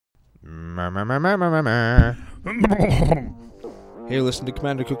Hey, listen to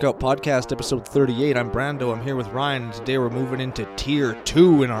Commander Cookout Podcast, episode 38. I'm Brando. I'm here with Ryan, and today we're moving into Tier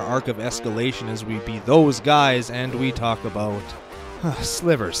 2 in our arc of escalation as we be those guys, and we talk about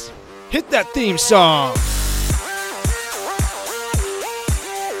slivers. Hit that theme song!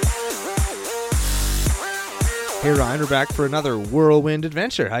 Hey, Ryan, we're back for another whirlwind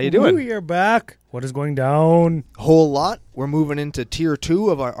adventure. How you doing? We are back. What is going down? Whole lot. We're moving into Tier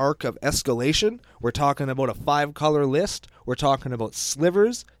 2 of our arc of escalation. We're talking about a 5-color list. We're talking about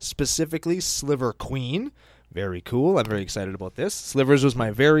slivers, specifically Sliver Queen. Very cool. I'm very excited about this. Slivers was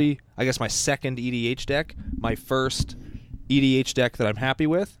my second EDH deck. My first EDH deck that I'm happy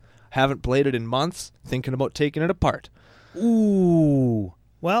with. Haven't played it in months. Thinking about taking it apart. Ooh.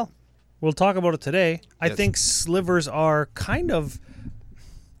 Well, we'll talk about it today. Yes. I think slivers are kind of...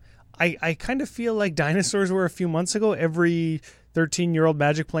 I kind of feel like dinosaurs were a few months ago. Every 13-year-old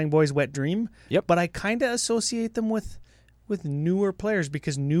Magic playing boy's wet dream. Yep. But I kind of associate them with newer players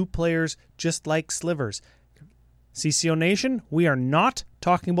because new players just like slivers. CCO Nation, we are not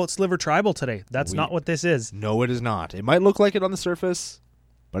talking about Sliver Tribal today. That's not what this is. No, it is not. It might look like it on the surface,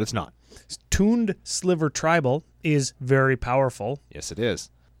 but it's not. Tuned Sliver Tribal is very powerful. Yes, it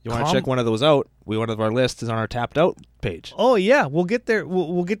is. You want to check one of those out? One of our lists is on our Tapped Out page. Oh, yeah. We'll get there.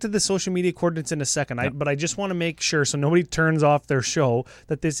 We'll get to the social media coordinates in a second. Yep. But I just want to make sure so nobody turns off their show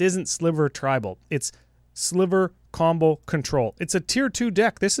that this isn't Sliver Tribal. It's Sliver Combo Control. It's a Tier 2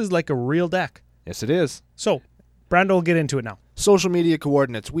 deck. This is like a real deck. Yes, it is. So, Brando will get into it now. Social media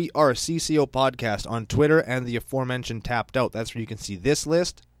coordinates. We are CCO Podcast on Twitter and the aforementioned Tapped Out. That's where you can see this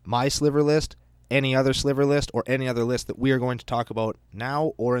list, my Sliver list, any other Sliver list, or any other list that we are going to talk about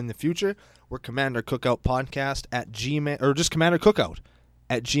now or in the future. We're Commander Cookout Podcast at Gmail, or just Commander Cookout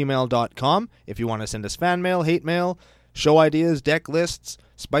at gmail.com. If you want to send us fan mail, hate mail, show ideas, deck lists,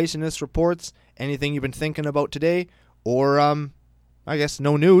 spiciness reports, anything you've been thinking about today, or, I guess,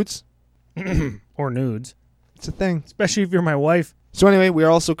 no nudes. Or nudes. It's a thing. Especially if you're my wife. So anyway, we are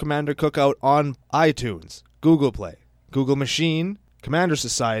also Commander Cookout on iTunes, Google Play, Google Machine, Commander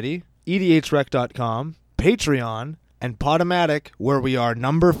Society, EDHREC.com, Patreon, and Podomatic, where we are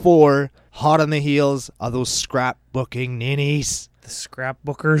number 4, hot on the heels of those scrapbooking ninnies. The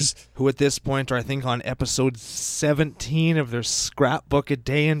scrapbookers. Who at this point are, I think, on episode 17 of their scrapbook a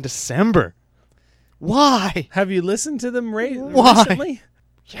day in December. Why? Have you listened to them Why? recently?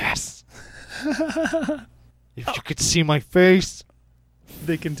 Yes. If you could see my face.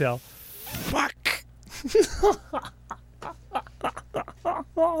 They can tell. Fuck.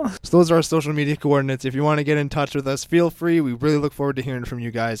 So those are our social media coordinates. If you want to get in touch with us, feel free. We really look forward to hearing from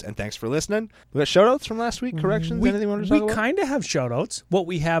you guys, and thanks for listening. We got shout-outs from last week? Corrections? Anything you want to talk about? We kind of have shout-outs. What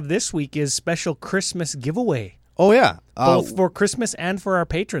we have this week is special Christmas giveaway. Oh, yeah. Both for Christmas and for our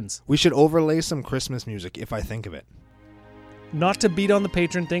patrons. We should overlay some Christmas music, if I think of it. Not to beat on the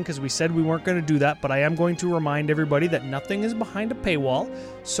patron thing, because we said we weren't going to do that, but I am going to remind everybody that nothing is behind a paywall.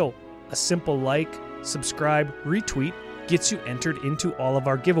 So a simple like, subscribe, retweet gets you entered into all of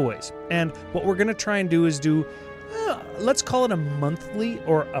our giveaways. And what we're going to try and do is let's call it a monthly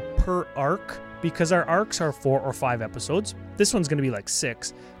or a per arc, because our arcs are 4 or 5 episodes. This one's going to be like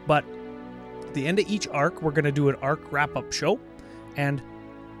 6. But at the end of each arc, we're going to do an arc wrap-up show. And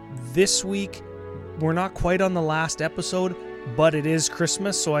this week, we're not quite on the last episode, but it is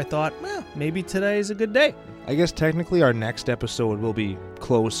Christmas, so I thought, maybe today is a good day. I guess technically our next episode will be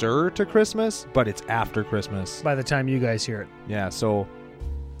closer to Christmas, but it's after Christmas. By the time you guys hear it. Yeah, so...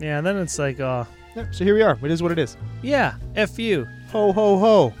 Yeah, then it's like, Yeah, so here we are. It is what it is. yeah, F you. Ho, ho,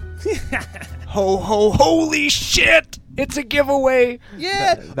 ho. Ho, ho, holy shit! It's a giveaway!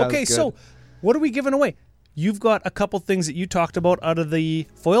 Yeah! That Okay, was good. so what are we giving away? You've got a couple things that you talked about out of the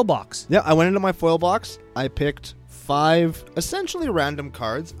foil box. Yeah, I went into my foil box. I picked 5 essentially random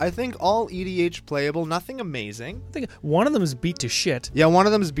cards. I think all EDH playable, nothing amazing. I think one of them is beat to shit. Yeah, one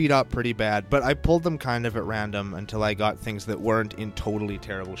of them is beat up pretty bad, but I pulled them kind of at random until I got things that weren't in totally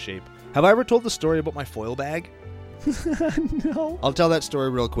terrible shape. Have I ever told the story about my foil bag? No. I'll tell that story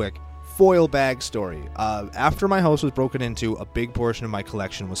real quick. Foil bag story. After my house was broken into, a big portion of my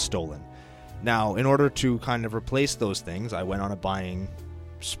collection was stolen. Now, in order to kind of replace those things, I went on a buying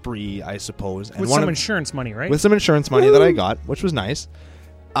spree, I suppose. And With some insurance money, right? With some insurance money that I got, which was nice.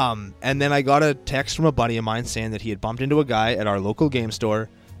 And then I got a text from a buddy of mine saying that he had bumped into a guy at our local game store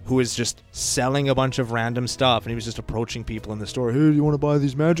who was just selling a bunch of random stuff, and he was just approaching people in the store. Hey, do you want to buy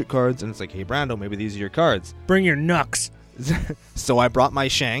these Magic cards? And it's like, hey, Brando, maybe these are your cards. Bring your knucks. So I brought my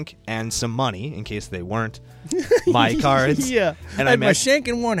shank and some money in case they weren't my cards. Yeah. And I had my shank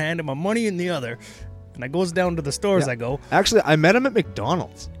in one hand and my money in the other. And I goes down to the store as I go. Actually, I met him at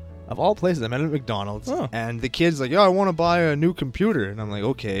McDonald's. Of all places, I met him at McDonald's, Oh. and the kid's like, "Yeah, I want to buy a new computer," and I'm like,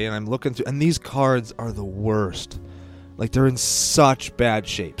 "Okay," and I'm looking through, and these cards are the worst. Like, they're in such bad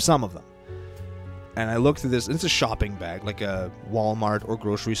shape, some of them. And I look through this, and it's a shopping bag, like a Walmart or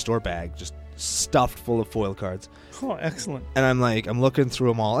grocery store bag, just stuffed full of foil cards. Oh, excellent. And I'm looking through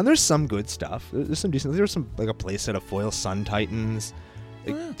them all, and there's some good stuff. There's some decent. There was some, like, a playset of foil Sun Titans.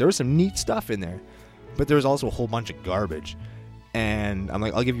 Like, there was some neat stuff in there, but there was also a whole bunch of garbage. And I'm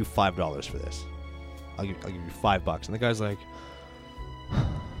like, "I'll give you $5 for this. I'll give you $5." And the guy's like,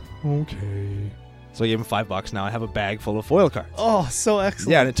 "Okay." So I gave him $5. Now I have a bag full of foil cards. Oh, so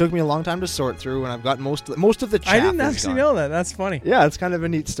excellent. Yeah, and it took me a long time to sort through, and I've got most of the chaff. I didn't is actually gone. know that. That's funny. Yeah, it's kind of a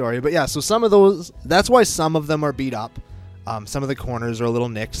neat story. But yeah, so some of those, that's why some of them are beat up. Some of the corners are a little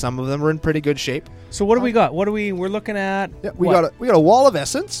nicked. Some of them are in pretty good shape. So what do we got? We're looking at? Yeah, we what? got a Wall of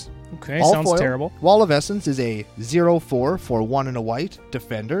Essence. Okay, All sounds foil. terrible. Wall of Essence is a 0/4 for 1 and a white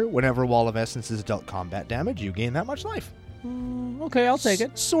defender. Whenever Wall of Essence is dealt combat damage, you gain that much life. Okay, I'll take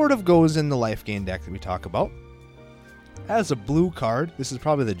it. Sort of goes in the life gain deck that we talk about. As a blue card, this is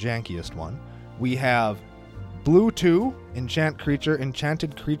probably the jankiest one. We have blue 2, enchant creature.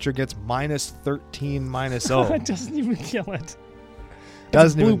 Enchanted creature gets -13, -0. It doesn't even kill it.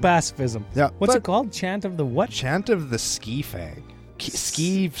 Doesn't Blue even- pacifism. Yeah, What's but- it called? Chant of the what? Chant of the Ski Fang.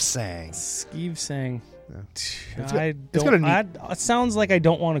 Skeeve Sang. Skeeve saying. It's I got don't. a neat- It sounds like I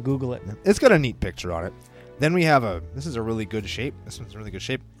don't want to Google it. It's got a neat picture on it. Then we have this is a really good shape. This one's a really good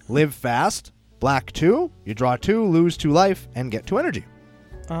shape. Live fast. Black 2. You draw 2, lose 2 life, and get 2 energy.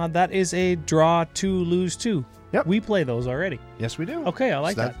 That is a draw 2, lose 2. Yep. We play those already. Yes, we do. Okay, I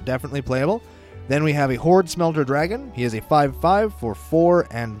like So that. that's definitely playable. Then we have a Horde Smelter Dragon. He is a 5/5 for 4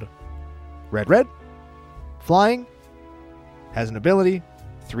 and red. Flying. Has an ability.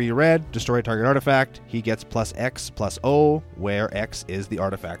 3 red. Destroy target artifact. He gets +X/+O, where X is the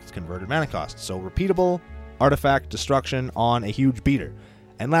artifact's converted mana cost. So repeatable artifact destruction on a huge beater.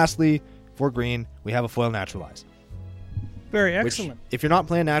 And lastly, for green, we have a foil Naturalize. Very Which, excellent. if you're not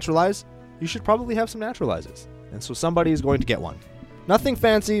playing Naturalize, you should probably have some Naturalizes. And so somebody is going to get one. Nothing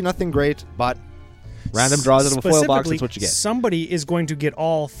fancy, nothing great, but random draws out of a foil box, that's what you get. Somebody is going to get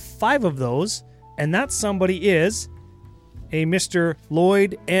all 5 of those, and that somebody is a Mr.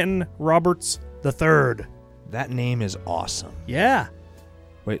 Lloyd N. Roberts III. That name is awesome. Yeah.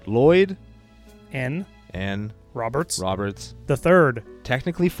 Wait, Lloyd N. and Roberts Roberts. III.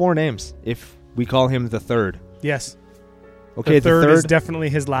 Technically 4 names, if we call him the third. Yes. Okay, the the third is third. definitely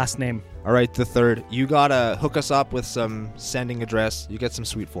his last name. All right, the third. You gotta hook us up with some sending address. You get some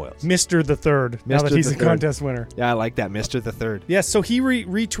sweet foils. Mr. the Third. Now that Mr. he's the a Third. contest winner. Yeah, I like that, Mr. the Third. Yes, so he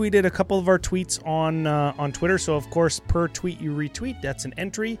retweeted a couple of our tweets on Twitter. So of course, per tweet you retweet, that's an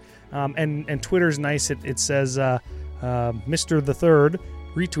entry. And Twitter's nice. It says Mr. the Third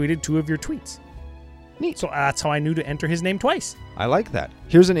retweeted 2 of your tweets. Neat. So that's how I knew to enter his name twice. I like that.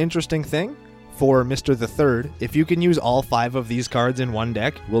 Here's an interesting thing for Mr. the Third. If you can use all 5 of these cards in one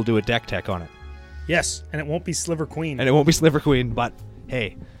deck, we'll do a deck tech on it. Yes, and it won't be Sliver Queen. And it won't be Sliver Queen, but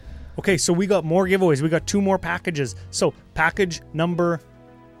hey. Okay, so we got more giveaways. We got 2 more packages. So package number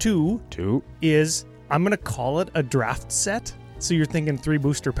 2 2. is, I'm going to call it a draft set. So you're thinking 3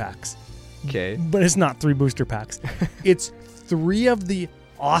 booster packs. Okay. But it's not 3 booster packs. It's 3 of the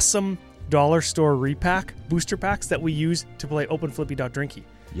awesome dollar store repack booster packs that we use to play OpenFlippy.Drinky.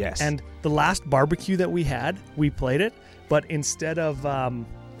 Yes. And the last barbecue that we had, we played it, but instead of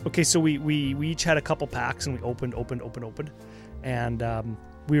okay, so we each had a couple packs and we opened, and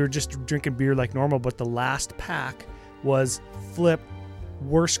we were just drinking beer like normal. But the last pack was Flip,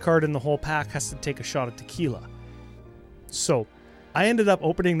 worst card in the whole pack, has to take a shot at tequila. So I ended up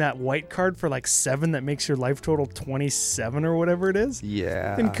opening that white card for like 7 that makes your life total 27 or whatever it is.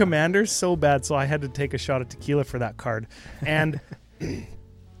 yeah. And Commander's so bad, so I had to take a shot at tequila for that card. And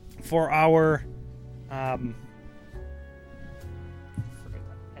for our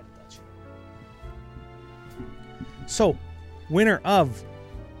so winner of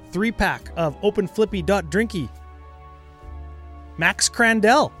 3-pack of OpenFlippy.Drinky, Max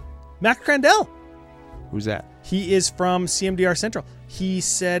Crandell. Who's that? He is from CMDR Central. He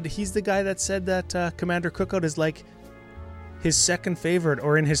said he's the guy that said that Commander Cookout is like his second favorite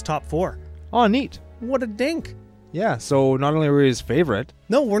or in his top 4. Oh, neat. What a dink. Yeah, so not only are we his favorite,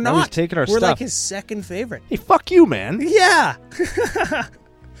 No, we're now not. he's taking our we're stuff. like his second favorite. Hey, fuck you, man. Yeah.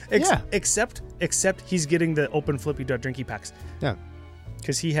 Yeah. Except he's getting the OpenFlippy.Drinky packs Yeah.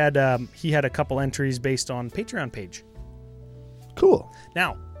 because he had a couple entries based on Patreon page. Cool.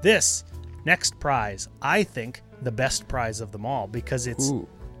 Now this next prize, I think the best prize of them all because Ooh.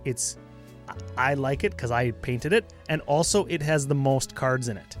 I like it because I painted it, and also it has the most cards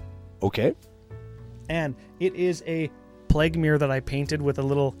in it. Okay. And it is a plague mirror that I painted with a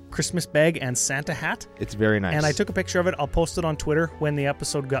little Christmas bag and Santa hat. It's very nice. And I took a picture of it. I'll post it on Twitter when the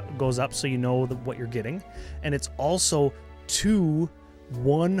episode goes up so you know what you're getting. And it's also 2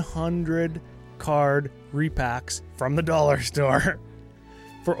 100 card repacks from the dollar store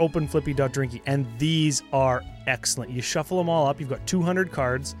for OpenFlippy.drinky. And these are excellent. You shuffle them all up. You've got 200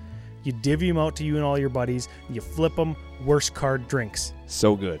 cards. You divvy them out to you and all your buddies. You flip them. Worst card drinks.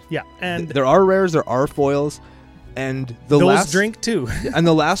 So good. Yeah. And there are rares, there are foils. And those drink too. And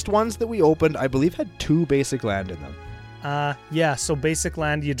the last ones that we opened, I believe, had 2 basic land in them. Yeah, so basic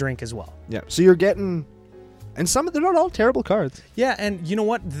land you drink as well. Yeah, so you're getting... And they're not all terrible cards. Yeah, and you know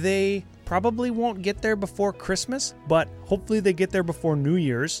what? They probably won't get there before Christmas, but hopefully they get there before New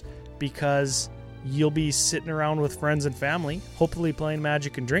Year's, because you'll be sitting around with friends and family, hopefully playing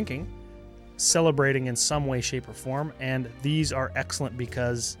Magic and drinking, celebrating in some way, shape, or form. And these are excellent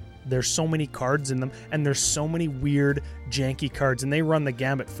because there's so many cards in them, and there's so many weird, janky cards, and they run the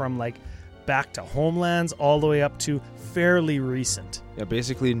gambit from like back to Homelands all the way up to fairly recent. Yeah,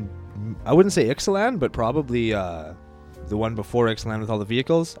 basically, I wouldn't say Ixalan, but probably the one before Ixalan with all the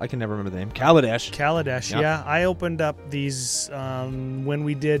vehicles. I can never remember the name. Kaladesh. Kaladesh, Yep. yeah. I opened up these when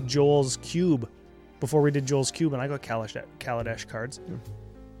we did Joel's Cube, before we did Joel's Cube, and I got Kaladesh cards. Yeah.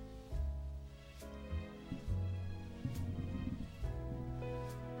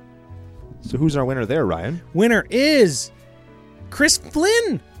 So who's our winner there, Ryan? Winner is Chris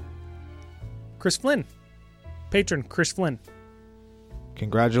Flynn. Chris Flynn. Patron Chris Flynn.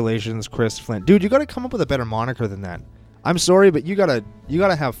 Congratulations, Chris Flynn. Dude, you got to come up with a better moniker than that. I'm sorry, but you gotta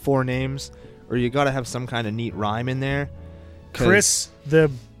have 4 names, or you gotta have some kind of neat rhyme in there. Chris the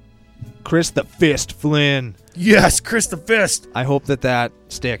Fist Flynn. Yes, Chris the Fist. I hope that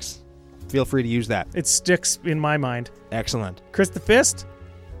sticks. Feel free to use that. It sticks in my mind. Excellent. Chris the Fist.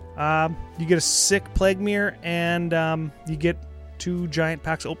 You get a sick plague mirror, and you get 2 giant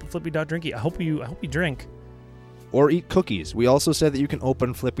packs of OpenFlippy.drinky. I hope you drink. Or eat cookies. We also said that you can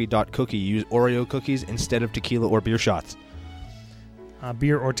open Flippy.cookie. Use Oreo cookies instead of tequila or beer shots.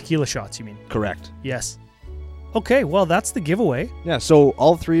 Beer or tequila shots, you mean? Correct. Yes. Okay, well, that's the giveaway. Yeah, so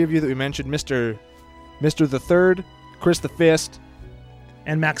all 3 of you that we mentioned, Mr. the Third, Chris the Fist,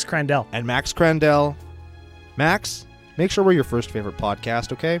 And Max Crandell. and Max Crandell. Max, make sure we're your first favorite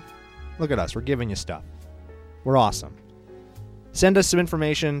podcast, okay? Look at us. We're giving you stuff. We're awesome. Send us some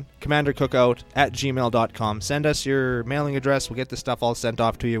information, commandercookout@gmail.com. Send us your mailing address. We'll get this stuff all sent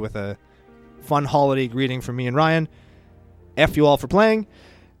off to you with a fun holiday greeting from me and Ryan. F you all for playing.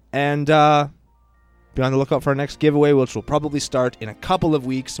 And be on the lookout for our next giveaway, which will probably start in a couple of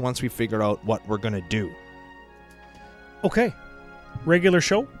weeks once we figure out what we're going to do. Okay. Regular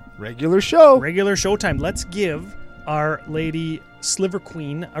show? Regular show. Regular show time. Let's give our lady Sliver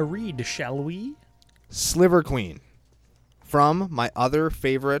Queen a read, shall we? Sliver Queen. From my other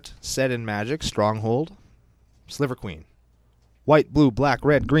favorite set in Magic, Stronghold, Sliver Queen. White, blue, black,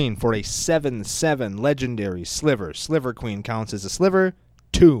 red, green for a 7/7 legendary sliver. Sliver Queen counts as a sliver.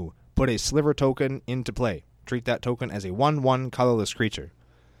 2. Put a sliver token into play. Treat that token as a 1/1 colorless creature.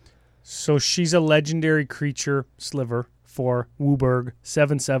 So she's a legendary creature, Sliver, for Wooburg.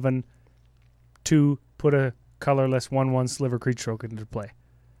 7/7. 2. Put a colorless 1/1 sliver creature token into play.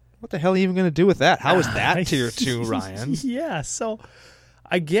 What the hell are you even going to do with that? How is that tier 2, Ryan? Yeah, so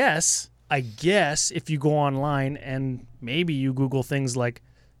I guess if you go online and maybe you Google things like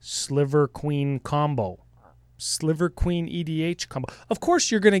Sliver Queen combo, Sliver Queen EDH combo, of course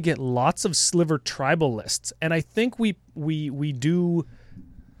you're going to get lots of Sliver tribal lists. And I think we do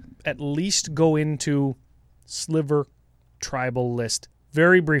at least go into Sliver tribal list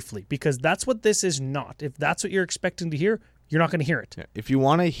very briefly, because that's what this is not. If that's what you're expecting to hear, you're not going to hear it. If you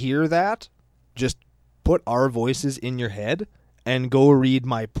want to hear that, just put our voices in your head and go read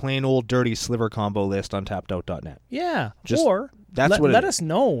my plain old dirty sliver combo list on tappedout.net. Yeah. Just, or that's let us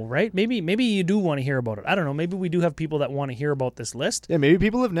know, right? Maybe you do want to hear about it. I don't know. Maybe we do have people that want to hear about this list. Yeah, maybe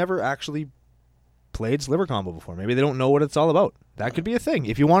people have never actually played sliver combo before. Maybe they don't know what it's all about. That could be a thing.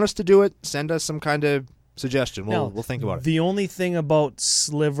 If you want us to do it, send us some kind of suggestion. We'll think about it. The only thing about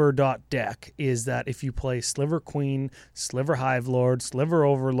Sliver.deck is that if you play Sliver Queen, Sliver Hive Lord, Sliver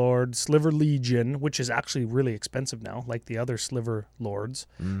Overlord, Sliver Legion, which is actually really expensive now, like the other Sliver Lords,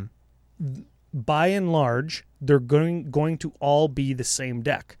 by and large, they're going to all be the same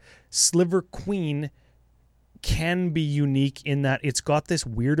deck. Sliver Queen can be unique in that it's got this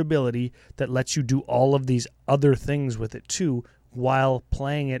weird ability that lets you do all of these other things with it too, while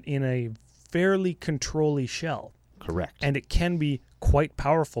playing it in a fairly control-y shell. Correct. And it can be quite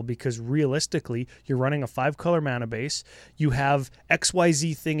powerful because realistically, you're running a 5-color mana base. You have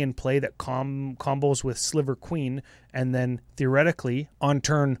XYZ thing in play that combos with Sliver Queen, and then theoretically, on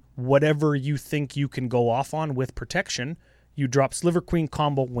turn, whatever you think you can go off on with protection, you drop Sliver Queen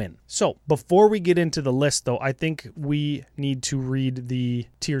combo, win. So before we get into the list, though, I think we need to read the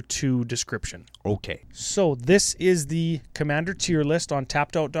tier 2 description. Okay. So this is the Commander tier list on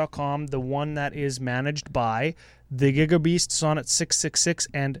tappedout.com, the one that is managed by the Giga Beast, Sonnet 666,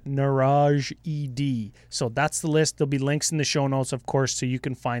 and Niraj ED. So that's the list. There'll be links in the show notes, of course, so you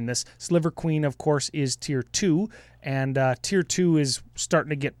can find this. Sliver Queen, of course, is tier 2, and tier 2 is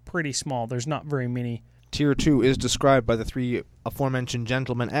starting to get pretty small. There's not very many. Tier 2 is described by the 3 aforementioned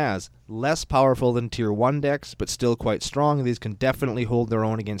gentlemen as less powerful than Tier 1 decks, but still quite strong. These can definitely hold their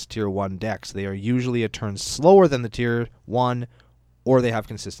own against Tier 1 decks. They are usually a turn slower than the Tier 1, or they have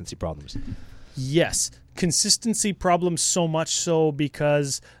consistency problems. Yes, consistency problems, so much so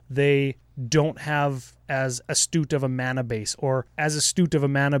because they don't have as astute of a mana base, or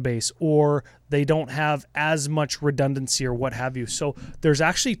they don't have as much redundancy or what have you. So there's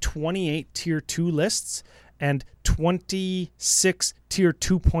actually 28 tier 2 lists and 26 tier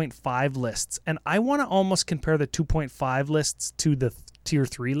 2.5 lists. And I want to almost compare the 2.5 lists to the tier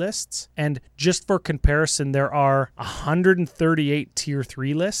 3 lists. And just for comparison, there are 138 tier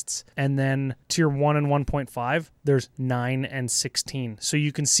 3 lists, and then tier 1 and 1.5, there's 9 and 16. So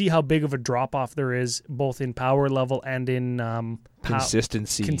you can see how big of a drop off there is both in power level and in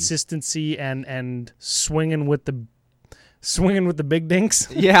consistency and swinging with the big dinks.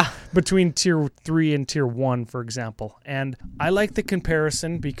 Yeah. Between tier 3 and tier 1, for example. And I like the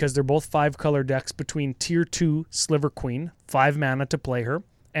comparison because they're both 5-color decks between tier 2 Sliver Queen, 5 mana to play her,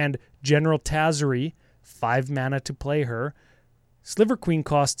 and General Tazari, 5 mana to play her. Sliver Queen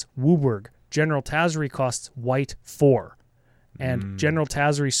costs Wooburg. General Tazari costs white 4. And General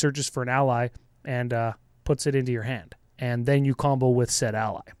Tazari searches for an ally and puts it into your hand. And then you combo with said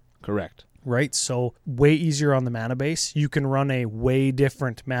ally. Correct. Right? So way easier on the mana base. You can run a way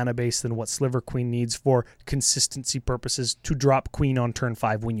different mana base than what Sliver Queen needs for consistency purposes to drop Queen on turn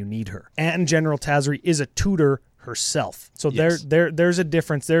 5 when you need her. And General Tazari is a tutor herself. So yes. there's a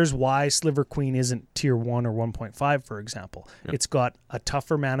difference. There's why Sliver Queen isn't tier 1 or 1.5, for example. Yep. It's got a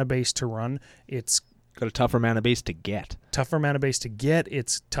tougher mana base to run. It's got a tougher mana base to get.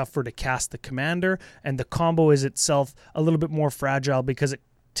 It's tougher to cast the commander, and the combo is itself a little bit more fragile because it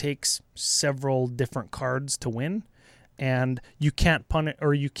takes several different cards to win, and you can't punish,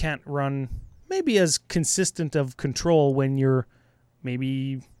 or you can't run maybe as consistent of control when you're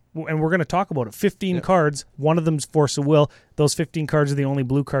maybe, and we're going to talk about it, 15 cards, one of them's Force of Will. Those 15 cards are the only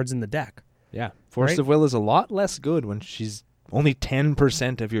blue cards in the deck. Yeah. Force of Will is a lot less good when she's only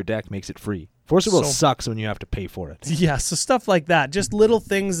 10% of your deck makes it free. Force of Will sucks when you have to pay for it. Yeah, so stuff like that. Just little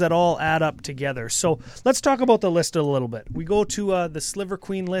things that all add up together. So let's talk about the list a little bit. We go to the Sliver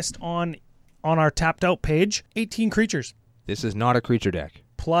Queen list on our tapped out page. 18 creatures. This is not a creature deck.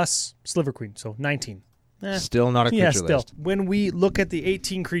 Plus Sliver Queen, so 19. Still not a creature list. When we look at the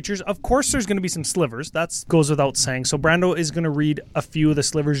 18 creatures, of course there's going to be some slivers. That goes without saying. So Brando is going to read a few of the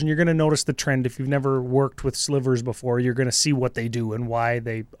slivers, and you're going to notice the trend. If you've never worked with slivers before, you're going to see what they do and why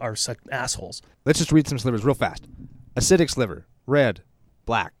they are such assholes. Let's just read some slivers real fast. Acidic Sliver, red,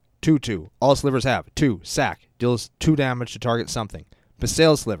 black, 2/2. All slivers have 2, sack, deals 2 damage to target something.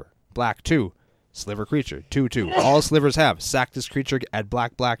 Basail Sliver, black 2, sliver creature, 2/2. All slivers have sack this creature, add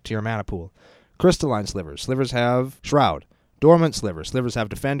black to your mana pool. Crystalline Slivers. Slivers have Shroud. Dormant Sliver. Slivers have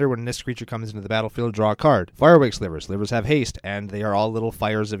Defender. When this creature comes into the battlefield, draw a card. Firewake Sliver. Slivers have Haste, and they are all little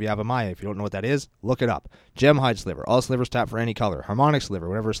fires of Yavimaya. If you don't know what that is, look it up. Gemhide Sliver. All slivers tap for any color. Harmonic Sliver.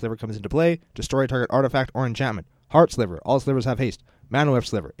 Whenever a sliver comes into play, destroy a target artifact or enchantment. Heart Sliver. All slivers have Haste. Manoweb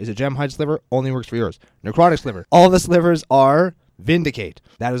Sliver. Is a Gemhide Sliver? Only works for yours. Necrotic Sliver. All the slivers are Vindicate.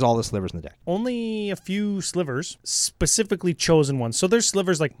 That is all the slivers in the deck. Only a few slivers, specifically chosen ones. So there's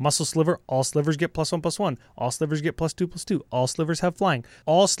slivers like Muscle Sliver. All slivers get +1/+1. All slivers get +2/+2. All slivers have flying.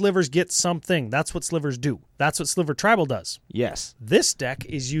 All slivers get something. That's what slivers do. That's what Sliver Tribal does. Yes. This deck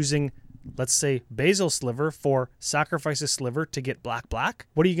is using, let's say, Basil Sliver for sacrifice a sliver to get black.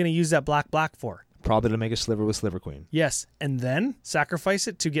 What are you going to use that black for? Probably to make a sliver with Sliver Queen. Yes. And then sacrifice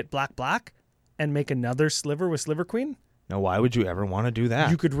it to get black and make another sliver with Sliver Queen? Now, why would you ever want to do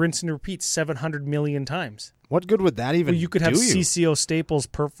that? You could rinse and repeat 700 million times. What good would that even do? You could have CCO Staples,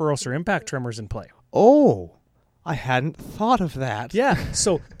 Perforos, or Impact Tremors in play. Oh, I hadn't thought of that. Yeah,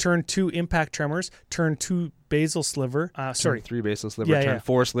 so turn 2 Impact Tremors, turn 2 Basil Sliver. Turn 3 Basil Sliver, turn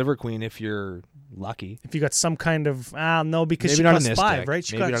 4 Sliver Queen if you're lucky. If you got some kind of no, because Maybe she not in costs this 5, deck. right?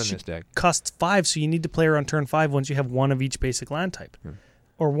 She Maybe not in this deck. costs 5, so you need to play her on turn 5 once you have one of each basic land type,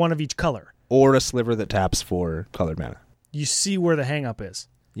 or one of each color. Or a sliver that taps for colored mana. You see where the hang up is.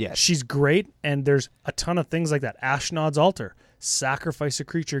 Yes. She's great, and there's a ton of things like that. Ashnod's Altar. Sacrifice a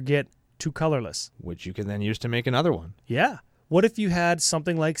creature, get 2 colorless. Which you can then use to make another one. Yeah. What if you had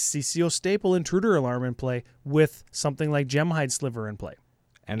something like CCO Staple Intruder Alarm in play with something like Gemhide Sliver in play?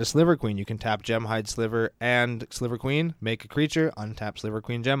 And a Sliver Queen. You can tap Gemhide Sliver and Sliver Queen, make a creature, untap Sliver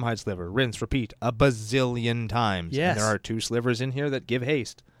Queen, Gemhide Sliver, rinse, repeat a bazillion times. Yes. And there are 2 slivers in here that give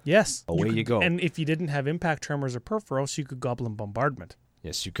haste. Yes. Away you go. And if you didn't have Impact Tremors or Purphoros, you could Goblin Bombardment.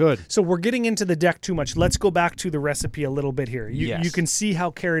 Yes, you could. So we're getting into the deck too much. Let's go back to the recipe a little bit here. Yes. You can see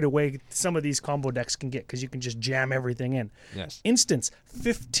how carried away some of these combo decks can get because you can just jam everything in. Yes. Instance,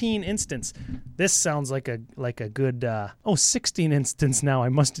 15 instance. This sounds like a good 16 instance now. I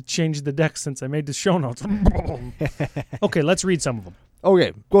must have changed the deck since I made the show notes. Okay, let's read some of them.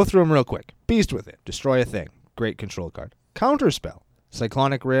 Okay, go through them real quick. Beast with it. Destroy a thing. Great control card. Counterspell.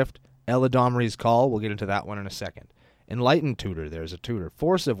 Cyclonic Rift. Eladomri's Call. We'll get into that one in a second. Enlightened Tutor. There's a tutor.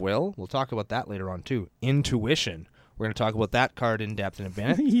 Force of Will. We'll talk about that later on, too. Intuition. We're going to talk about that card in depth in a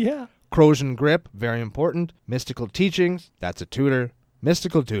minute. Yeah. Corrosion Grip. Very important. Mystical Teachings. That's a tutor.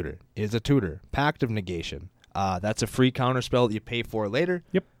 Mystical Tutor is a tutor. Pact of Negation. That's a free counterspell that you pay for later.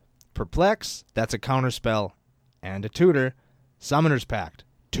 Yep. Perplex. That's a counterspell and a tutor. Summoner's Pact.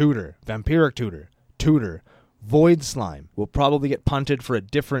 Tutor. Vampiric Tutor. Tutor. Void Slime will probably get punted for a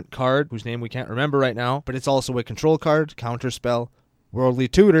different card whose name we can't remember right now, but it's also a control card, counterspell. Worldly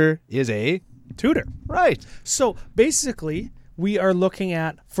Tutor is a tutor. Right. So basically, we are looking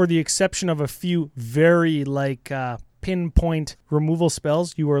at, for the exception of a few very pinpoint removal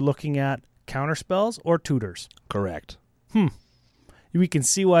spells, you are looking at counterspells or tutors. Correct. We can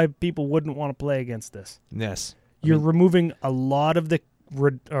see why people wouldn't want to play against this. Yes. You're removing a lot of the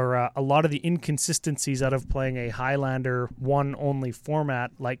inconsistencies out of playing a Highlander one-only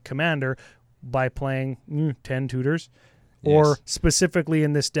format like Commander by playing 10 tutors, or specifically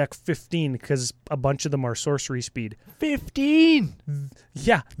in this deck 15 because a bunch of them are sorcery speed. 15!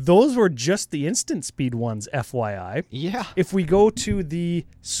 Yeah, those were just the instant speed ones, FYI. Yeah. If we go to the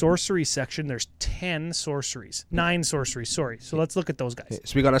sorcery section, there's 9 sorceries, sorry. So let's look at those guys.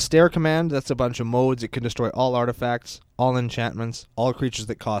 So we got a Stare Command. That's a bunch of modes. It can destroy all artifacts, all enchantments, all creatures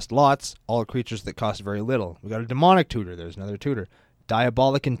that cost lots, all creatures that cost very little. We got a Demonic Tutor. There's another tutor.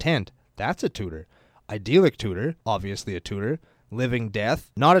 Diabolic Intent. That's a tutor. Idyllic Tutor. Obviously a tutor. Living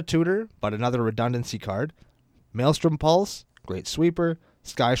Death. Not a tutor, but another redundancy card. Maelstrom Pulse. Great Sweeper.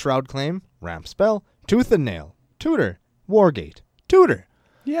 Sky Shroud Claim. Ramp Spell. Tooth and Nail. Tutor. Wargate. Tutor.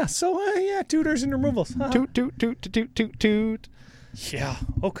 Yeah, so tutors and removals. Toot, toot, toot, toot, toot, toot, toot. Yeah,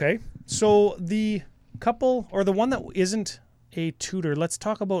 okay. So the couple, or the one that isn't a tutor, let's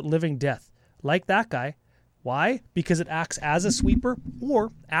talk about Living Death. Like that guy. Why? Because it acts as a sweeper,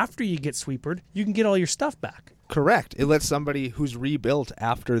 or after you get sweepered, you can get all your stuff back. Correct. It lets somebody who's rebuilt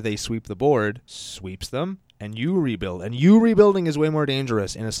after they sweep the board, sweeps them, and you rebuild. And you rebuilding is way more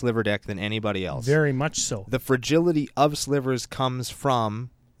dangerous in a sliver deck than anybody else. Very much so. The fragility of slivers comes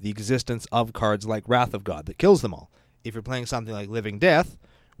from the existence of cards like Wrath of God that kills them all. If you're playing something like Living Death,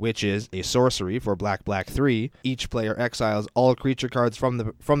 which is a sorcery for black 3, each player exiles all creature cards from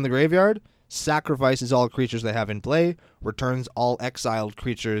the graveyard, sacrifices all creatures they have in play, returns all exiled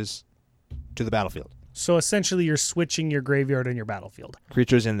creatures to the battlefield. So essentially you're switching your graveyard and your battlefield.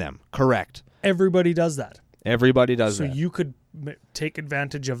 Creatures in them. Correct. Everybody does that. Everybody does that. So you could take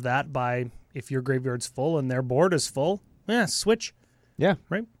advantage of that by, if your graveyard's full and their board is full, switch. Yeah.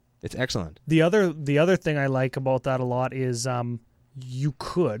 Right? It's excellent. The other thing I like about that a lot is you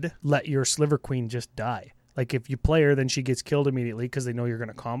could let your Sliver Queen just die. Like if you play her, then she gets killed immediately because they know you're going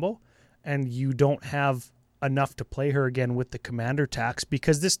to combo, and you don't have enough to play her again with the commander tax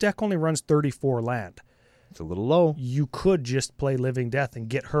because this deck only runs 34 land. It's a little low. You could just play Living Death and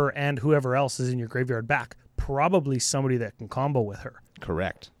get her and whoever else is in your graveyard back. Probably somebody that can combo with her.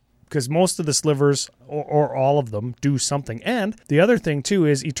 Correct. Because most of the slivers, or all of them, do something. And the other thing, too,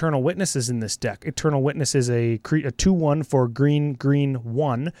 is Eternal Witness is in this deck. Eternal Witness is a 2/1 for green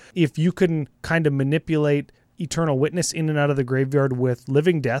 1. If you can kind of manipulate Eternal Witness in and out of the graveyard with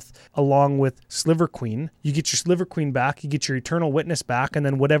Living Death, along with Sliver Queen, you get your Sliver Queen back, you get your Eternal Witness back, and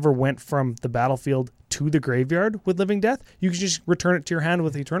then whatever went from the battlefield to the graveyard with Living Death, you can just return it to your hand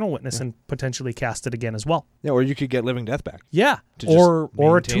with Eternal Witness and potentially cast it again as well. Yeah, or you could get Living Death back. Yeah, to or a just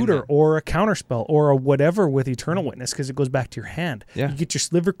maintain tutor, that. or a counterspell, or a whatever with Eternal Witness because it goes back to your hand. Yeah. You get your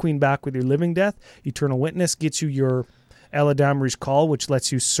Sliver Queen back with your Living Death. Eternal Witness gets you your Eladamri's Call, which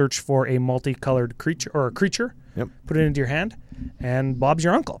lets you search for a multicolored creature or a creature. Yep. Put it into your hand, and Bob's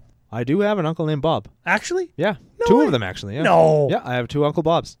your uncle. I do have an uncle named Bob. Actually? Yeah. No Two way. of them, actually. Yeah. No. Yeah, I have 2 Uncle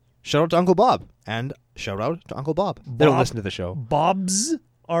Bobs. Shout out to Uncle Bob. And shout out to Uncle Bob. They don't listen to the show. Bobs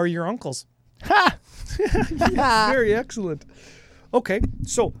are your uncles. Ha! Very excellent. Okay,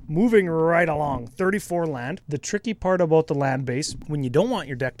 so moving right along, 34 land. The tricky part about the land base, when you don't want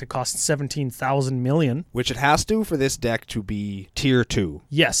your deck to cost 17,000 million. Which it has to for this deck to be tier 2.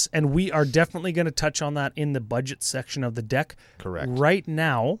 Yes, and we are definitely going to touch on that in the budget section of the deck. Correct. Right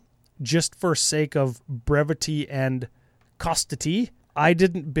now, just for sake of brevity and costity, I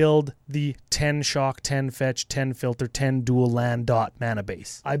didn't build the 10 shock, 10 fetch, 10 filter, 10 dual land dot mana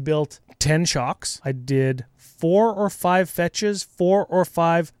base. I built 10 shocks. I did 4 or 5 fetches, 4 or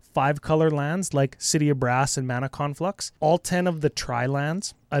 5 5-color lands like City of Brass and Mana Conflux, all 10 of the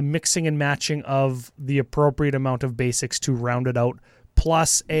tri-lands, a mixing and matching of the appropriate amount of basics to round it out,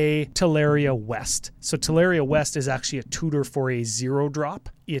 plus a Teleria West. So Teleria West is actually a tutor for a 0-drop.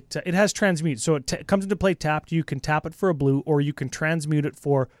 It has transmute, so it comes into play tapped. You can tap it for a blue, or you can transmute it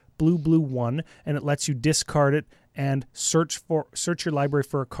for blue 1, and it lets you discard it and search your library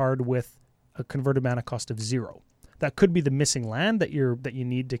for a card with a converted mana cost of 0. That could be the missing land that you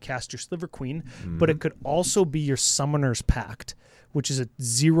need to cast your Sliver Queen, but it could also be your Summoner's Pact, which is a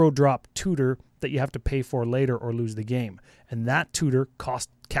 0-drop tutor that you have to pay for later or lose the game. And that tutor,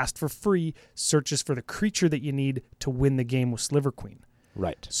 cast for free, searches for the creature that you need to win the game with Sliver Queen.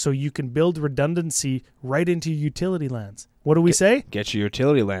 Right. So you can build redundancy right into your utility lands. What do we say? Get your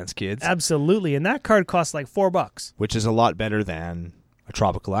utility lands, kids. Absolutely. And that card costs like $4. Which is a lot better than a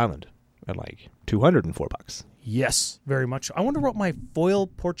tropical island at like $204. Yes, very much. I wonder what my foil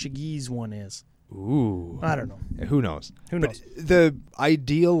Portuguese one is. Ooh. I don't know. Who knows? Who knows? But the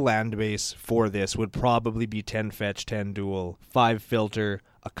ideal land base for this would probably be 10 fetch, 10 dual, 5 filter,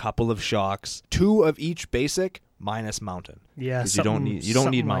 a couple of shocks, 2 of each basic minus mountain. Yeah, you don't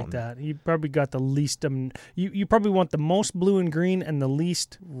need mountain. Like that. You probably got the least. You probably want the most blue and green and the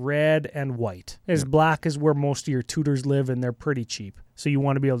least red and white. As black is where most of your tutors live, and they're pretty cheap. So you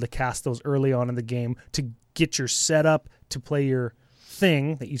want to be able to cast those early on in the game to get your setup to play your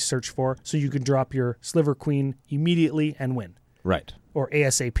thing that you search for, so you can drop your Sliver Queen immediately and win. Right. Or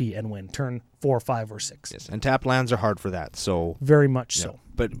ASAP and win. Turn 4, 5, or 6. Yes, and tap lands are hard for that. So very much so.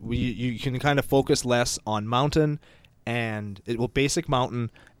 But you can kind of focus less on mountain, and it will basic mountain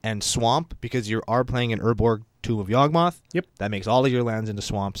and swamp, because you are playing an Urborg Tomb of Yawgmoth. Yep. That makes all of your lands into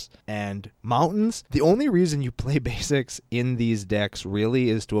swamps. And mountains, the only reason you play basics in these decks really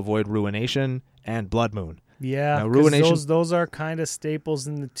is to avoid Ruination and Blood Moon. Yeah, because those are kind of staples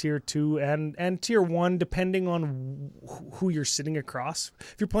in the tier 2 and tier 1, depending on who you're sitting across.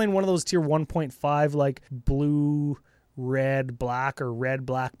 If you're playing one of those tier 1.5 like blue, red, black, or red,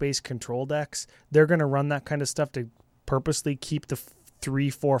 black based control decks, they're going to run that kind of stuff to purposely keep the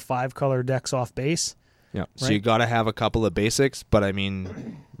 3, 4, 5 color decks off base. Yeah, so right? you got to have a couple of basics, but I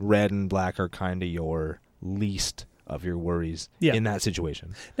mean, red and black are kind of your least of your worries in that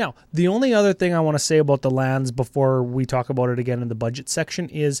situation. Now, the only other thing I want to say about the lands before we talk about it again in the budget section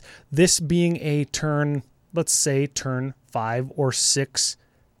is this being a turn, let's say turn 5 or 6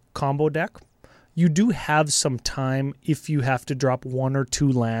 combo deck. You do have some time if you have to drop 1 or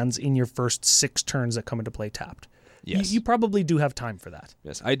 2 lands in your first 6 turns that come into play tapped. Yes. You probably do have time for that.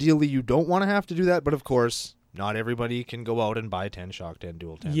 Yes. Ideally, you don't want to have to do that, but of course, not everybody can go out and buy 10 shock, 10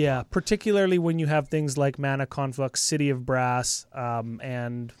 dual, 10. Yeah, particularly when you have things like Mana Conflux, City of Brass,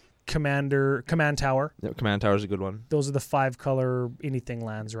 and Command Tower. Yeah, Command Tower is a good one. Those are the 5-color anything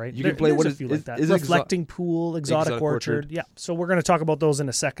lands, right? You can play what is like that. Is Reflecting Pool, Exotic Orchard. Yeah, so we're going to talk about those in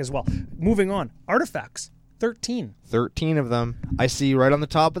a sec as well. Moving on, artifacts, 13. 13 of them. I see right on the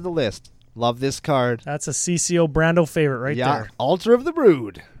top of the list. Love this card. That's a CCO Brando favorite right there. Altar of the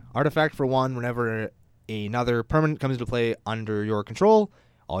Brood. Artifact for 1 whenever another permanent comes into play under your control.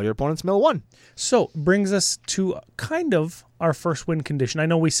 All your opponents mill 1. So, brings us to kind of our first win condition. I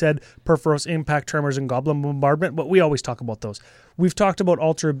know we said Perforos, Impact, Tremors, and Goblin Bombardment, but we always talk about those. We've talked about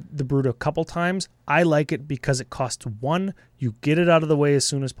Altar of the Brood a couple times. I like it because it costs 1. You get it out of the way as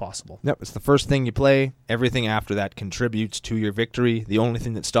soon as possible. Yep, it's the first thing you play. Everything after that contributes to your victory. The only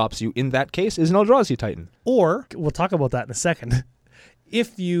thing that stops you in that case is an Eldrazi Titan. Or, we'll talk about that in a second,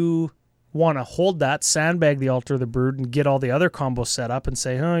 if you want to hold that, sandbag the Altar of the Brood, and get all the other combos set up and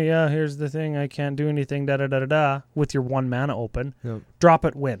say, oh yeah, here's the thing, I can't do anything, da-da-da-da-da, with your 1 mana open. Yep. Drop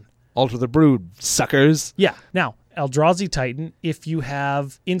it, win. Altar of the Brood, suckers. Yeah. Now, Eldrazi Titan, if you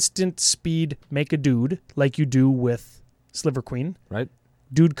have instant speed, make a dude, like you do with Sliver Queen. Right.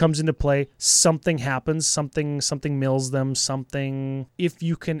 dude comes into play, something happens, something mills them, something. If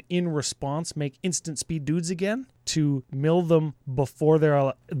you can, in response, make instant speed dudes again to mill them before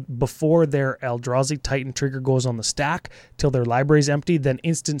their Eldrazi Titan trigger goes on the stack till their library's empty, then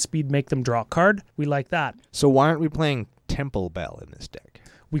instant speed make them draw a card. We like that. So why aren't we playing Temple Bell in this deck?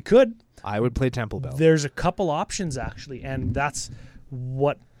 We could. I would play Temple Bell. There's a couple options, actually, and that's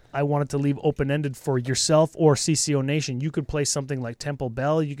what I wanted to leave open-ended for yourself or CCO Nation. You could play something like Temple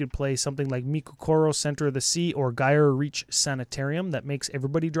Bell. You could play something like Mikokoro, Center of the Sea, or Gyre Reach Sanitarium that makes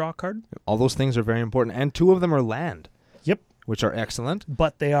everybody draw a card. All those things are very important, and 2 of them are land. Yep. Which are excellent.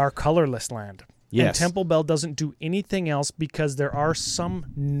 But they are colorless land. Yes. And Temple Bell doesn't do anything else because there are some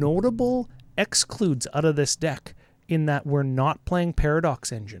notable excludes out of this deck in that we're not playing Paradox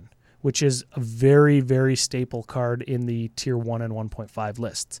Engine, which is a very, very staple card in the Tier 1 and 1.5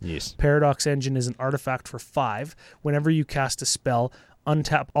 lists. Yes. Paradox Engine is an artifact for 5. Whenever you cast a spell,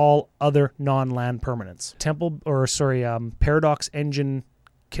 untap all other non-land permanents. Paradox Engine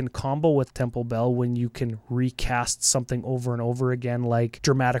can combo with Temple Bell when you can recast something over and over again, like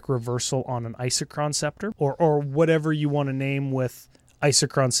Dramatic Reversal on an Isochron Scepter, or whatever you want to name with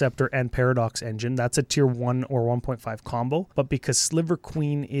Isochron Scepter and Paradox Engine. That's a Tier 1 or 1.5 combo. But because Sliver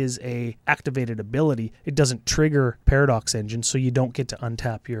Queen is a activated ability, it doesn't trigger Paradox Engine, so you don't get to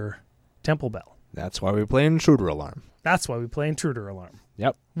untap your Temple Bell. That's why we play Intruder Alarm. That's why we play Intruder Alarm.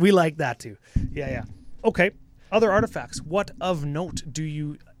 Yep. We like that too. Yeah. Okay. Other artifacts. What of note do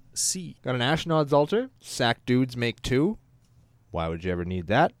you see? Got an Ashnod's Altar. Sack dudes make 2. Why would you ever need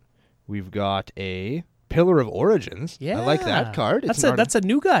that? We've got a Pillar of Origins. Yeah. I like that card. That's a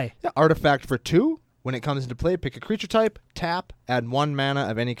new guy. Yeah, artifact for 2. When it comes into play, pick a creature type, tap, add 1 mana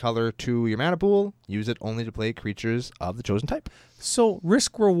of any color to your mana pool. Use it only to play creatures of the chosen type. So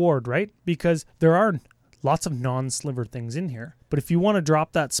risk reward, right? Because there are lots of non-sliver things in here. But if you want to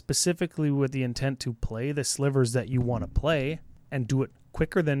drop that specifically with the intent to play the slivers that you want to play and do it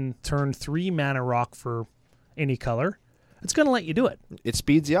quicker than turn 3 mana rock for any color, it's going to let you do it. It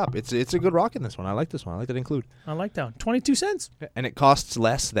speeds you up. It's a good rock in this one. I like this one. I like that include. I like that one. 22 cents. And it costs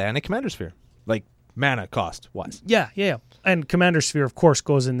less than a Commander Sphere. Like, mana cost-wise. Yeah. And Commander Sphere, of course,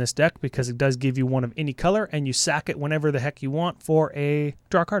 goes in this deck because it does give you one of any color, and you sack it whenever the heck you want for a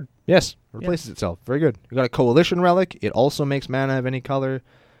draw card. Yes. Replaces itself. Very good. We got a Coalition Relic. It also makes mana of any color.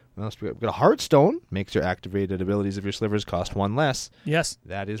 What else? We've got a Heartstone. Makes your activated abilities of your slivers cost 1 less. Yes.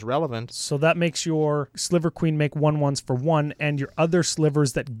 That is relevant. So that makes your Sliver Queen make 1/1s for 1, and your other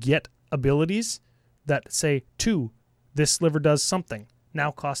slivers that get abilities that say 2, this sliver does something, now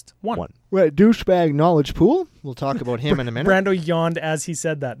cost 1. We're at Douchebag Knowledge Pool. We'll talk about him in a minute. Brando yawned as he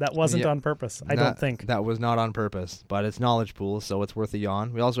said that. That wasn't on purpose, I don't think. That was not on purpose, but it's Knowledge Pool, so it's worth a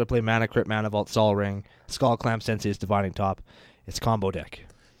yawn. We also play Mana Crypt, Mana Vault, Sol Ring, Skull Clamp, Sensei's Divining Top. It's combo deck.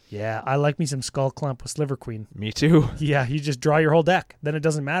 Yeah, I like me some Skull Clamp with Sliver Queen. Me too. Yeah, you just draw your whole deck. Then it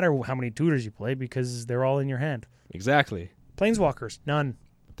doesn't matter how many tutors you play because they're all in your hand. Exactly. Planeswalkers, none.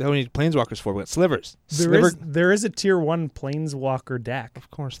 They don't need Planeswalkers for. We got slivers. There is a Tier 1 Planeswalker deck. Of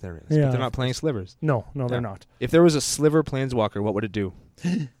course there is. Yeah. But they're not playing slivers. No, they're not. If there was a Sliver Planeswalker, what would it do?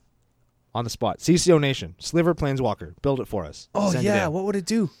 On the spot. CCO Nation. Sliver Planeswalker. Build it for us. Oh, Send it yeah. in. What would it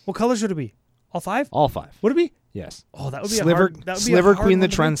do? What colors would it be? All 5? All 5. Would it be? Yes. Oh, that would be Sliver a hard Queen the one to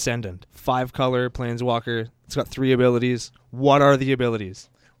do. Transcendent. 5-color Planeswalker. It's got 3 abilities. What are the abilities?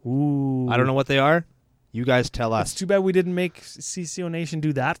 Ooh. I don't know what they are. You guys tell us. It's too bad we didn't make CCO Nation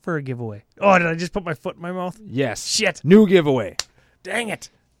do that for a giveaway. Oh, did I just put my foot in my mouth? Yes. Shit. New giveaway. Dang it.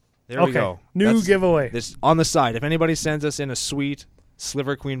 There we go. New giveaway. This on the side. If anybody sends us in a sweet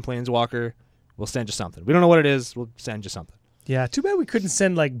Sliver Queen Planeswalker, we'll send you something. We don't know what it is. We'll send you something. Yeah, too bad we couldn't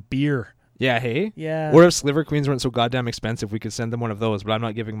send like beer. Yeah, hey? Yeah. Or if Sliver Queens weren't so goddamn expensive, we could send them one of those, but I'm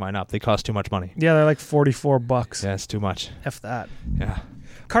not giving mine up. They cost too much money. Yeah, they're like $44. Yeah, it's too much. F that. Yeah.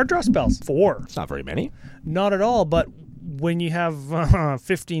 Card draw spells. 4. It's not very many. Not at all, but when you have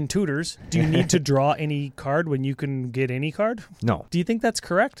 15 tutors, do you need to draw any card when you can get any card? No. Do you think that's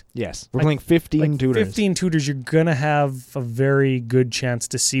correct? Yes. We're playing 15 tutors. 15 tutors, you're going to have a very good chance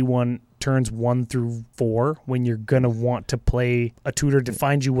to see one turns 1 through 4 when you're going to want to play a tutor to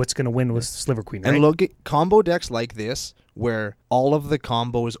find you what's going to win with Sliver Queen, right? And look at combo decks like this where all of the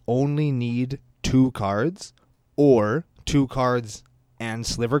combos only need 2 cards or 2 cards and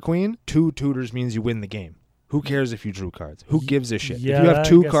Sliver Queen. 2 tutors means you win the game. Who cares if you drew cards? Who gives a shit? Yeah, if you have I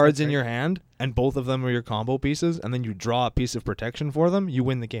 2 guess cards that's in right. your hand and both of them are your combo pieces and then you draw a piece of protection for them, you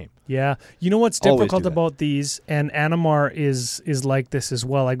win the game. Yeah. You know what's Always difficult do that. about these, and Animar is like this as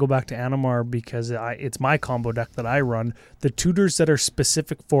well. I go back to Animar because it's my combo deck that I run. The tutors that are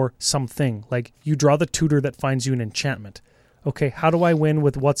specific for something, like you draw the tutor that finds you an enchantment. Okay, how do I win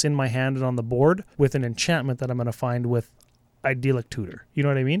with what's in my hand and on the board with an enchantment that I'm going to find with Idyllic Tutor? You know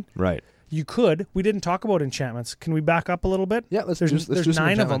what I mean? Right. You could. We didn't talk about enchantments. Can we back up a little bit? Yeah, let's There's do some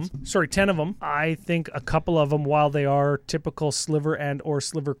 9 of them. enchantments. Sorry, 10 of them. I think a couple of them, while they are typical Sliver and or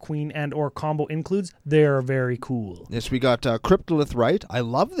Sliver Queen and or combo includes, they're very cool. Yes, we got Cryptolith Rite. I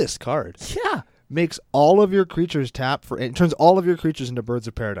love this card. Yeah. Makes all of your creatures tap for... It turns all of your creatures into Birds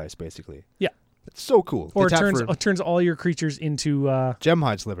of Paradise, basically. Yeah. It's so cool. Or They it tap turns all your creatures into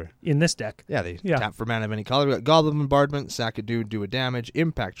Gemhide Sliver. in this deck. Yeah, they Yeah. tap for mana of any color. We got Goblin Bombardment, sack a dude, do a damage.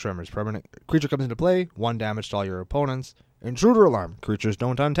 Impact Tremors, permanent. Creature comes into play, 1 damage to all your opponents. Intruder Alarm, creatures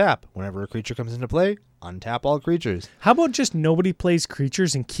don't untap. Whenever a creature comes into play, untap all creatures. How about just nobody plays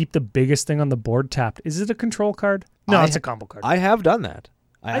creatures and keep the biggest thing on the board tapped? Is it a control card? No, it's a combo card. I have done that.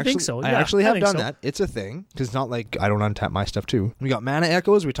 I think so, I yeah, actually I have think done so. that. It's a thing. Because it's not like I don't untap my stuff too. We got Mana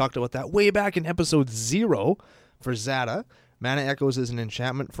Echoes. We talked about that way back in episode 0 for Zada. Mana Echoes is an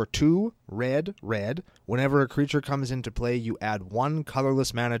enchantment for 2 red. Whenever a creature comes into play, you add 1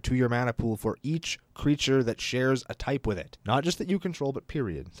 colorless mana to your mana pool for each creature that shares a type with it. Not just that you control, but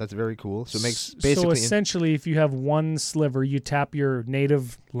period. So that's very cool. So it makes basically... So essentially, if you have 1 sliver, you tap your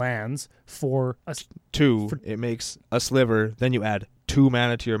native lands for... It makes a sliver, then you add 2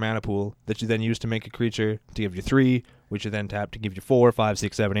 mana to your mana pool that you then use to make a creature to give you 3, which you then tap to give you 4, 5,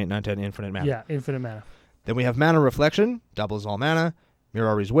 6, 7, 8, 9, 10, infinite mana. Yeah, infinite mana. Then we have Mana Reflection, doubles all mana.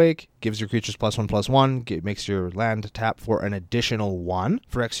 Mirari's Wake gives your creatures +1/+1, makes your land tap for an additional 1.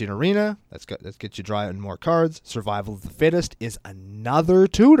 Phyrexian Arena, that gets you draw in more cards. Survival of the Fittest is another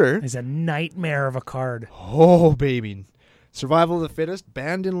tutor. It's a nightmare of a card. Oh, baby. Survival of the Fittest,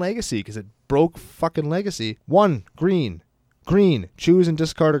 banned in Legacy because it broke fucking Legacy. 1, green. Choose and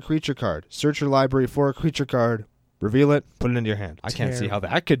discard a creature card. Search your library for a creature card. Reveal it, put it into your hand. I can't see how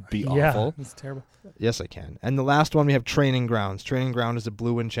that could be awful. Yeah, it's terrible. Yes, I can. And the last one, we have Training Grounds. Training Ground is a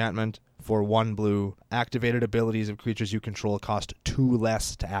blue enchantment for 1 blue. Activated abilities of creatures you control cost 2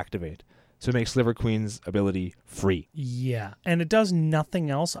 less to activate. So it makes Sliver Queen's ability free. Yeah, and it does nothing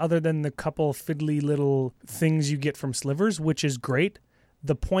else other than the couple fiddly little things you get from slivers, which is great.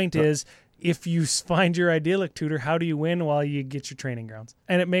 The point is, if you find your Idyllic Tutor, how do you win? While you get your Training Grounds.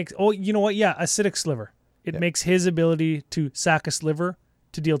 And it makes, you know what? Yeah, Acidic Sliver. It makes his ability to sack a sliver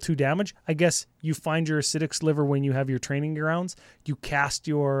to deal 2 damage. I guess you find your Acidic Sliver when you have your Training Grounds. You cast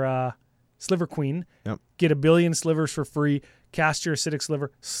your Sliver Queen, get 1 billion slivers for free, cast your Acidic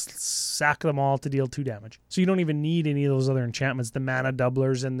Sliver, sack them all to deal 2 damage. So you don't even need any of those other enchantments, the mana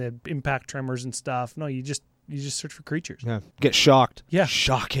doublers and the impact tremors and stuff. No, you just search for creatures. Yeah. Get shocked. Yeah.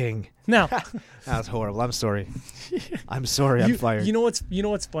 Shocking. Now That's horrible. I'm sorry. I'm sorry. I'm fired. You know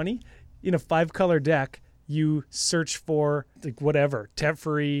what's funny? In a 5-color deck, you search for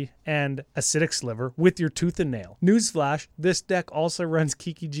Teferi and Acidic Sliver with your Tooth and Nail. Newsflash, this deck also runs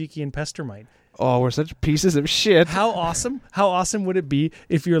Kiki Jiki and Pestermite. Oh, we're such pieces of shit. How awesome would it be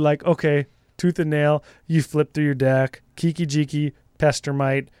if you're like, okay, Tooth and Nail, you flip through your deck, Kiki Jiki,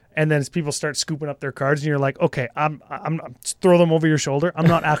 Pestermite, and then as people start scooping up their cards and you're like, okay, I'm throw them over your shoulder. I'm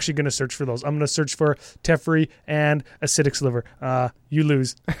not actually going to search for those. I'm going to search for Teferi and Acidic Sliver. You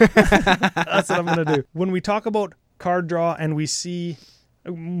lose. That's what I'm going to do. When we talk about card draw and we see,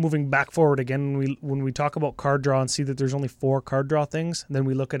 moving back forward again, when we talk about card draw and see that there's only 4 card draw things, then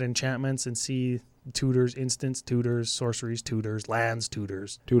we look at enchantments and see tutors, instants, tutors, sorceries, tutors, lands,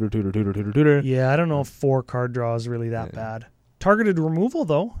 tutors. Tutor. Yeah, I don't know if 4 card draw is really that bad. Targeted removal,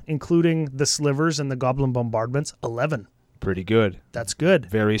 though, including the slivers and the Goblin Bombardments, 11. Pretty good. That's good.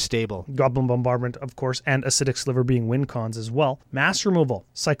 Very stable. Goblin Bombardment, of course, and Acidic Sliver being win cons as well. Mass removal,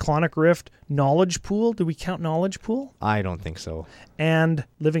 Cyclonic Rift, Knowledge Pool. Do we count Knowledge Pool? I don't think so. And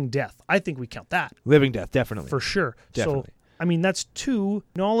Living Death. I think we count that. Living Death, definitely. For sure. Definitely. So, I mean, that's 2.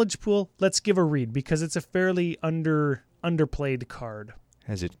 Knowledge Pool, let's give a read because it's a fairly underplayed card.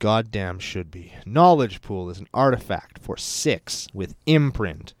 As it goddamn should be. Knowledge Pool is an artifact for 6 with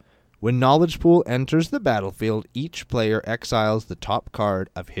imprint. When Knowledge Pool enters the battlefield, each player exiles the top card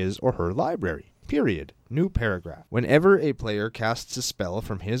of his or her library. Period. New paragraph. Whenever a player casts a spell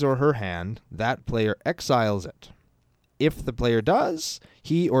from his or her hand, that player exiles it. If the player does,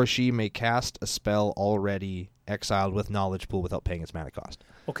 he or she may cast a spell already exiled with Knowledge Pool without paying its mana cost.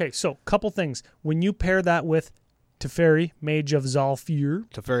 Okay, so couple things. When you pair that with Teferi, Mage of Zhalfir.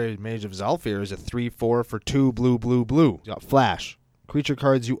 Teferi, Mage of Zhalfir is a 3/4 for 2 blue. You got Flash. Creature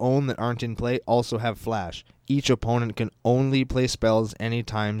cards you own that aren't in play also have Flash. Each opponent can only play spells any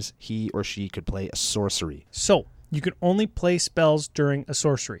times he or she could play a sorcery. So, you can only play spells during a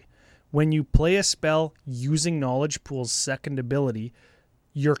sorcery. When you play a spell using Knowledge Pool's second ability,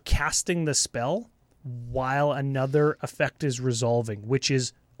 you're casting the spell while another effect is resolving, which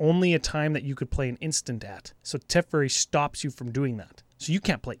is only a time that you could play an instant at. So Teferi stops you from doing that. So you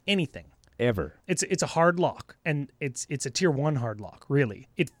can't play anything. Ever. It's a hard lock, and it's a tier 1 hard lock, really.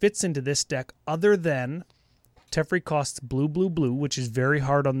 It fits into this deck other than Teferi costs blue, which is very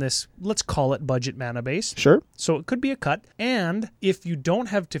hard on this, let's call it budget mana base. Sure. So it could be a cut. And if you don't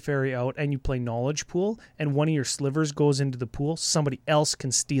have Teferi out and you play Knowledge Pool and one of your slivers goes into the pool, somebody else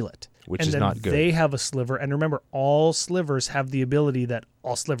can steal it. Which and is then not good. They have a sliver. And remember, all slivers have the ability that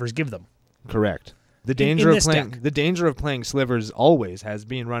all slivers give them. Correct. The danger of playing slivers always has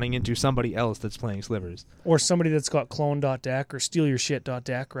been running into somebody else that's playing slivers. Or somebody that's got clone.deck or steal your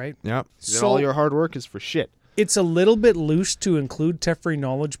shit.deck, right? Yeah. So all your hard work is for shit. It's a little bit loose to include Teferi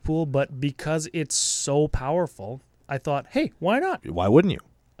Knowledge Pool, but because it's so powerful, I thought, hey, why not? Why wouldn't you?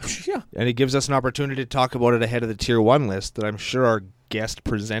 Yeah. And it gives us an opportunity to talk about it ahead of the tier 1 list that I'm sure our guest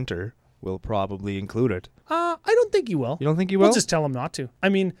presenter will probably include it. I don't think you will. You don't think you will? We'll just tell him not to. I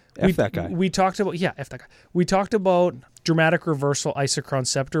mean, that guy. We talked about, F that guy. We talked about Dramatic Reversal, Isochron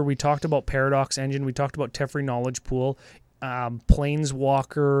Scepter. We talked about Paradox Engine. We talked about Teferi Knowledge Pool.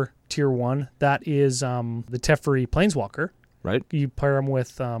 Planeswalker tier 1. That is the Teferi Planeswalker. Right. You pair them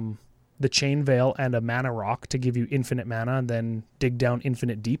with the Chain Veil and a mana rock to give you infinite mana and then dig down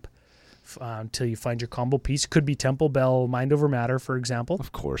infinite deep until you find your combo piece. Could be Temple Bell, Mind Over Matter, for example.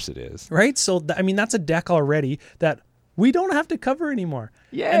 Of course it is. Right? So, that's a deck already that we don't have to cover anymore.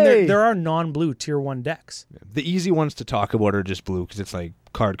 Yay! And there are non-blue tier 1 decks. The easy ones to talk about are just blue because it's like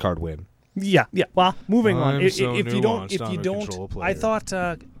card win. Yeah. Well, moving on. I'm If so you don't, nuanced, I'm a control player. I thought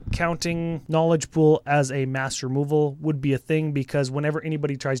counting Knowledge Pool as a mass removal would be a thing because whenever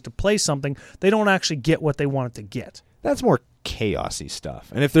anybody tries to play something, they don't actually get what they want it to get. That's more chaosy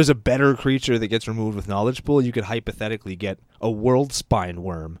stuff. And if there's a better creature that gets removed with Knowledge Pool, you could hypothetically get a World Spine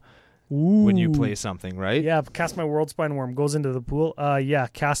Worm when you play something, right? Yeah, cast my World Spine Worm, goes into the pool.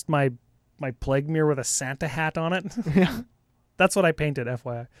 Cast my Plague Mirror with a Santa hat on it. Yeah. That's what I painted,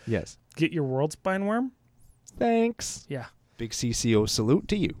 FYI. Yes. Get your World Spine Worm? Thanks. Yeah. Big CCO salute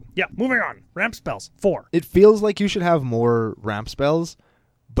to you. Yeah, moving on. Ramp spells. 4. It feels like you should have more ramp spells,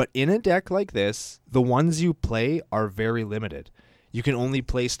 but in a deck like this, the ones you play are very limited. You can only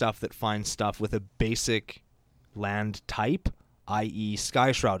play stuff that finds stuff with a basic land type, i.e.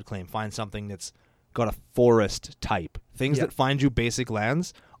 Sky Shroud Claim. Find something that's got a forest type. Things that find you basic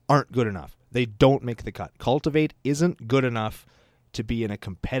lands aren't good enough. They don't make the cut. Cultivate isn't good enough to be in a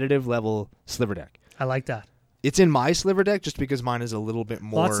competitive level sliver deck. I like that. It's in my sliver deck just because mine is a little bit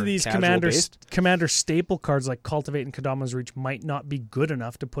more Lots of these commander staple cards like Cultivate and Kodama's Reach might not be good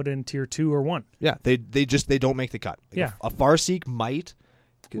enough to put in tier 2 or 1. Yeah, they don't make the cut. Like a Farseek might.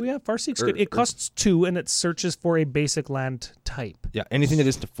 Well, yeah, Farseek's good. It costs 2 and it searches for a basic land type. Yeah, anything that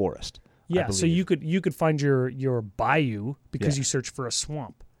isn't a forest. Yeah, so you could find your Bayou because you search for a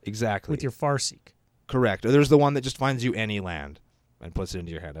swamp. Exactly. With your Farseek. Correct. Or there's the one that just finds you any land and puts it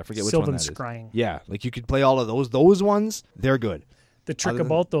into your hand. I forget which one that is. Sylvan Scrying. Yeah, like you could play all of those. Those ones, they're good. The trick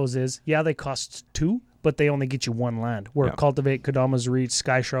about those is, they cost 2, but they only get you 1 land. Where Cultivate, Kodama's Reach,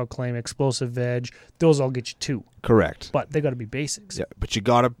 Sky Shroud Claim, Explosive Veg, those all get you 2. Correct. But they got to be basics. Yeah, but you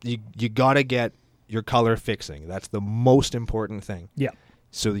gotta get your color fixing. That's the most important thing. Yeah.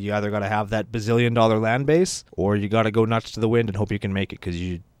 So you either got to have that bazillion-dollar land base, or you got to go nuts to the wind and hope you can make it because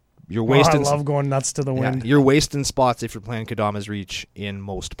you're wasting. I love going nuts to the wind. You're wasting spots if you're playing Kodama's Reach in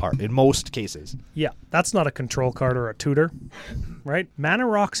most cases. Yeah, that's not a control card or a tutor, right? Mana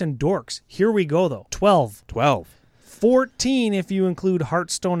Rocks and Dorks. Here we go though. 12. 14 if you include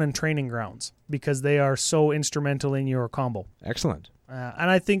Hearthstone and Training Grounds because they are so instrumental in your combo. Excellent. And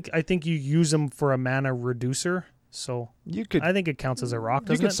I think you use them for a mana reducer. So I think it counts as a rock,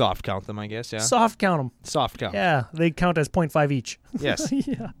 doesn't it? You could soft count them, I guess, yeah. Soft count them. Soft count. Yeah, they count as 0.5 each. Yes.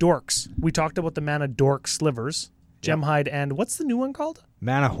 Yeah. Dorks. We talked about the mana Dork slivers, Gemhide, and what's the new one called?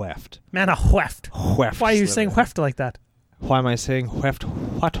 Mana Heft. Mana Heft. Heft. Why are you saying Heft like that? Why am I saying Heft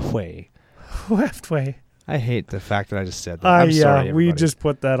what way? Heft way. I hate the fact that I just said that. I'm sorry, everybody. We just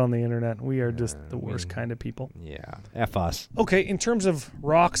put that on the internet. We are just the worst kind of people. Yeah, F us. Okay, in terms of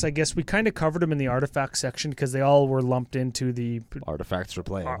rocks, I guess we kind of covered them in the artifact section because they all were lumped into the artifacts we're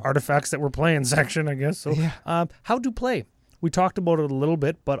playing. Artifacts that we're playing section, I guess. So, how to play? We talked about it a little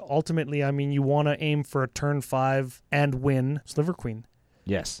bit, but ultimately, I mean, you want to aim for a turn 5 and win Sliver Queen.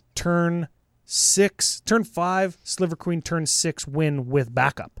 Yes. Turn 5, Sliver Queen, turn 6, win with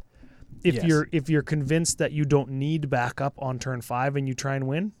backup. If you're convinced that you don't need backup on turn 5 and you try and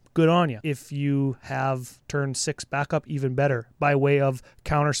win, good on you. If you have turn 6 backup, even better, by way of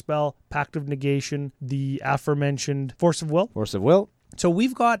Counterspell, Pact of Negation, the aforementioned Force of Will. Force of Will. So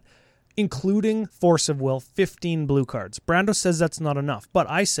we've got including Force of Will, 15 blue cards. Brando says that's not enough, but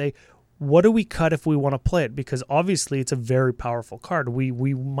I say, what do we cut if we want to play it? Because obviously it's a very powerful card. We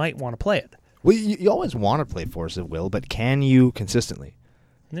might want to play it. Well, you always want to play Force of Will, but can you consistently?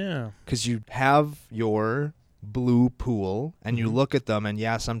 Yeah. Because you have your blue pool, and you look at them, and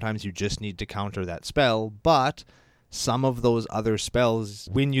yeah, sometimes you just need to counter that spell, but some of those other spells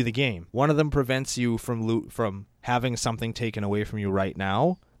win you the game. One of them prevents you from having something taken away from you right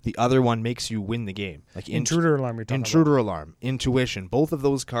now. The other one makes you win the game. Like Intruder Alarm you're talking Intruder Alarm, Intuition. Both of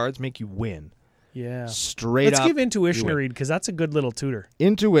those cards make you win. Yeah. Straight up. Let's give Intuition a read, because that's a good little tutor.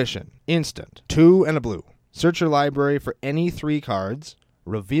 Intuition. Instant. 2 and a blue. Search your library for any 3 cards,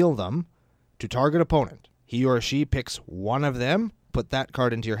 reveal them to target opponent. He or she picks one of them, put that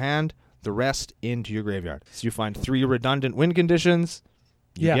card into your hand, the rest into your graveyard. So you find 3 redundant win conditions,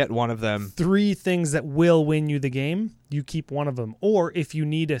 you get one of them. 3 things that will win you the game, you keep one of them. Or if you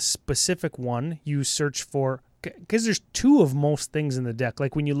need a specific one, you search for, because there's 2 of most things in the deck.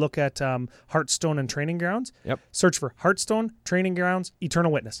 Like when you look at Hearthstone and Training Grounds, search for Hearthstone, Training Grounds,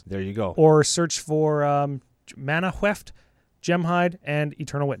 Eternal Witness. There you go. Or search for Mana Heft, Gemhide, and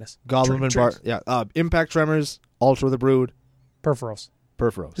Eternal Witness. Goblin Bombard. Impact Tremors, Altar of the Brood. Purphoros.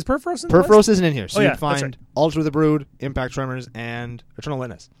 Is Purphoros in the Purphoros list? isn't in here. So you'd find right. Altar of the Brood, Impact Tremors, and Eternal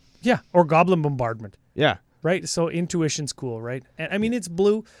Witness. Yeah, or Goblin Bombardment. Yeah. Right? So Intuition's cool, right? And I mean, it's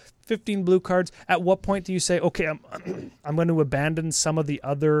blue, 15 blue cards. At what point do you say, okay, I'm going to abandon some of the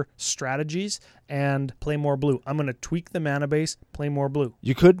other strategies and play more blue? I'm going to tweak the mana base, play more blue.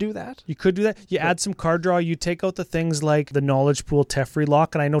 You could do that. You could do that. You add some card draw. You take out the things like the Knowledge Pool Teferi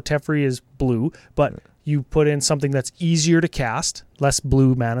lock, and I know Teferi is blue, but you put in something that's easier to cast, less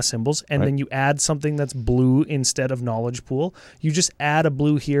blue mana symbols, and then you add something that's blue instead of Knowledge Pool. You just add a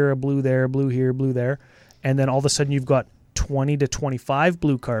blue here, a blue there, a blue here, a blue there, and then all of a sudden you've got 20 to 25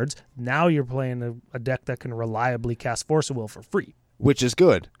 blue cards. Now you're playing a deck that can reliably cast Force of Will for free. Which is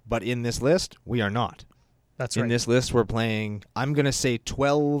good, but in this list, we are not. That's right. In this list, we're playing, I'm going to say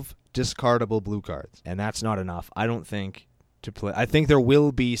 12 discardable blue cards, and that's not enough. I don't think to play. I think there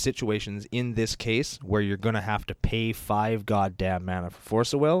will be situations in this case where you're going to have to pay 5 goddamn mana for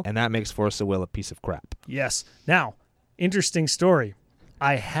Force of Will, and that makes Force of Will a piece of crap. Yes. Now, interesting story.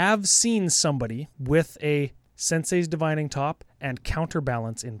 I have seen somebody with a Sensei's Divining Top and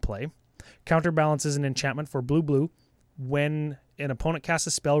Counterbalance in play. Counterbalance is an enchantment for blue-blue. When an opponent casts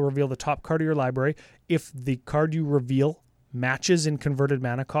a spell, reveal the top card of your library. If the card you reveal matches in converted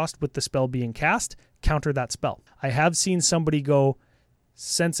mana cost with the spell being cast, counter that spell. I have seen somebody go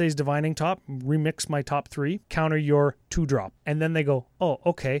Sensei's Divining Top, remix my top 3, counter your 2-drop. And then they go, oh,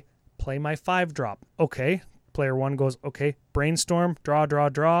 okay, play my 5-drop. Okay, player 1 goes, okay, Brainstorm,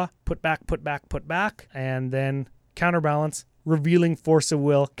 draw, put back, and then Counterbalance, revealing Force of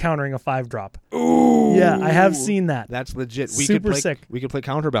Will, countering a 5-drop. Ooh! Yeah, I have seen that. That's legit. Super sick. We could play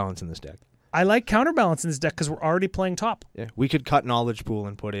Counterbalance in this deck. I like Counterbalance in this deck because we're already playing top. Yeah, we could cut Knowledge Pool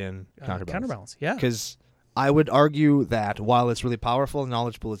and put in Counterbalance. Yeah. Because I would argue that while it's really powerful,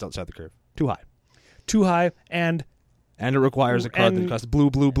 Knowledge Pool is outside the curve. Too high. And it requires a card that costs blue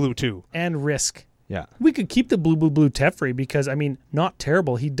too. And risk. Yeah. We could keep the blue Teferi because, I mean, not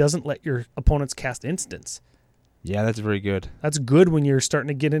terrible. He doesn't let your opponents cast instants. Yeah, that's very good. That's good when you're starting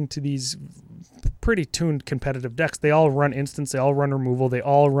to get into these pretty tuned competitive decks. They all run instants. They all run removal. They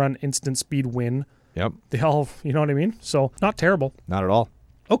all run instant speed win. Yep. They all, you know what I mean? So, not terrible. Not at all.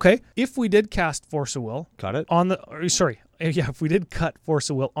 Okay. If we did cast Force of Will. Cut it? If we did cut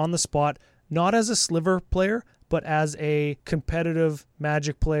Force of Will on the spot, not as a sliver player, but as a competitive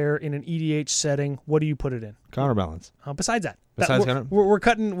Magic player in an EDH setting, what do you put it in? Counterbalance. Besides that. We're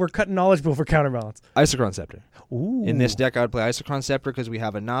cutting Knowledge Pool for Counterbalance. Isochron Scepter. Ooh. In this deck, I would play Isochron Scepter because we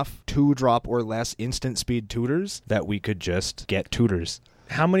have enough 2-drop or less instant speed tutors that we could just get tutors.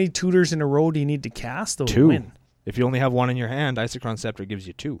 How many tutors in a row do you need to cast though 2. to win? If you only have 1 in your hand, Isochron Scepter gives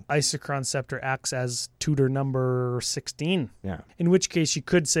you 2. Isochron Scepter acts as tutor number 16. Yeah. In which case you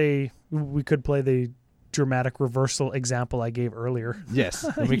could say we could play the dramatic reversal example I gave earlier. Yes,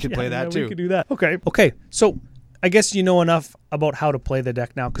 and we could play that too. We could do that. Okay. So I guess you know enough about how to play the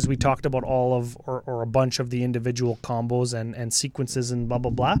deck now because we talked about all of or a bunch of the individual combos and sequences and blah,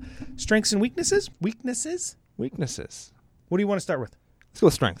 blah, blah. Strengths and weaknesses? Weaknesses. What do you want to start with? Let's go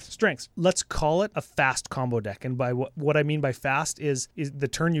with strengths. Strengths. Let's call it a fast combo deck. And by what I mean by fast is the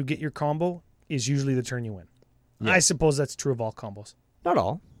turn you get your combo is usually the turn you win. Yes. I suppose that's true of all combos. Not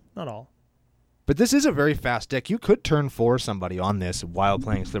all. But this is a very fast deck. You could turn 4 somebody on this while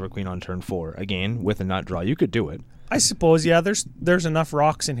playing Sliver Queen on turn 4. Again, with a nut draw, you could do it. I suppose, yeah, there's enough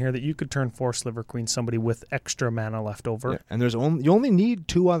rocks in here that you could turn 4 Sliver Queen somebody with extra mana left over. Yeah, and you only need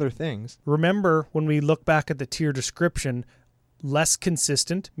 2 other things. Remember, when we look back at the tier description, less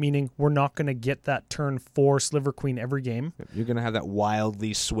consistent, meaning we're not going to get that turn 4 Sliver Queen every game. You're going to have that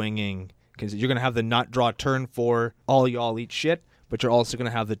wildly swinging, because you're going to have the nut draw turn 4, all y'all eat shit, but you're also going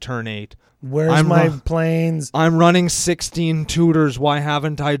to have the turn 8. Where's my planes? I'm running 16 tutors. Why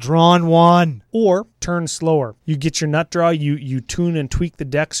haven't I drawn one? Or turn slower. You get your nut draw, you tune and tweak the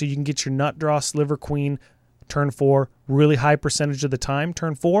deck so you can get your nut draw Sliver Queen turn 4, really high percentage of the time.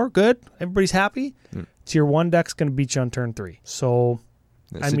 Turn 4, good. Everybody's happy. Tier 1 deck's going to beat you on turn 3. So,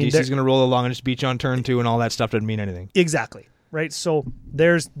 DC's going to roll along and just beat you on turn 2, and all that stuff doesn't mean anything. Exactly. Right? So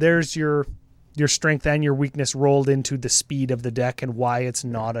there's your strength and your weakness rolled into the speed of the deck and why it's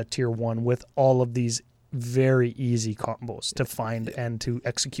not a tier 1 with all of these very easy combos to find and to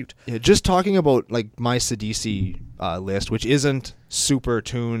execute. Yeah, just talking about like my Sidisi list, which isn't super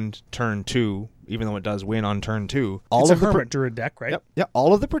tuned turn 2, even though it does win on turn 2. It's a Hermit Druid deck, right? Yep. Yeah,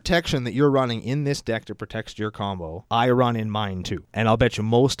 all of the protection that you're running in this deck to protect your combo, I run in mine too. And I'll bet you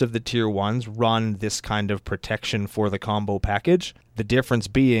most of the tier 1s run this kind of protection for the combo package. The difference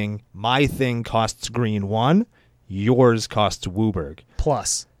being my thing costs green 1, yours costs Wooburg.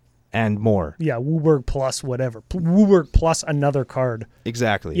 Plus. And more. Yeah, Wooburg plus whatever. Wooburg plus another card.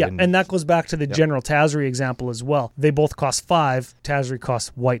 Exactly. Yeah, and that goes back to the General Tazri example as well. They both cost 5. Tazri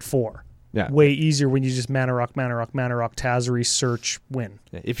costs white 4. Yeah. Way easier when you just mana rock, Tazri, search, win.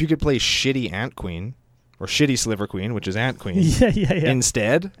 If you could play shitty Ant Queen, or shitty Sliver Queen, which is Ant Queen,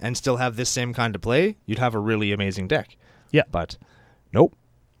 instead, and still have this same kind of play, you'd have a really amazing deck. Yeah. But, nope.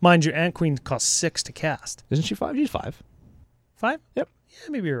 Mind you, Ant Queen costs 6 to cast. Isn't she 5? She's 5. 5? Yep. Yeah,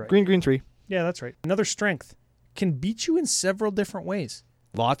 maybe you're right. Green 3. Yeah, that's right. Another strength. Can beat you in several different ways.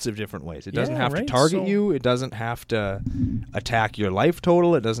 Lots of different ways. It doesn't have right? to target you. It doesn't have to attack your life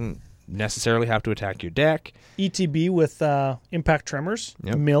total. It doesn't necessarily have to attack your deck. ETB with Impact Tremors.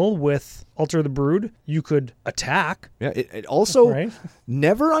 Yep. Mill with Alter the Brood. You could attack. Yeah. It also Right.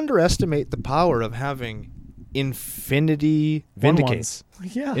 never underestimate the power of having Infinity Vindicates.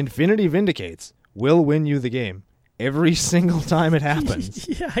 Yeah. Infinity Vindicates will win you the game every single time it happens.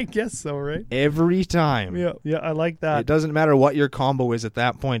 Yeah, I guess so, right? Every time. Yeah, I like that. It doesn't matter what your combo is at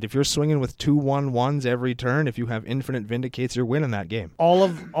that point. If you're swinging with 2/1/1s every turn, if you have infinite Vindicates, you're winning that game. All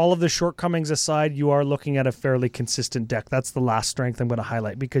of the shortcomings aside, you are looking at a fairly consistent deck. That's the last strength I'm going to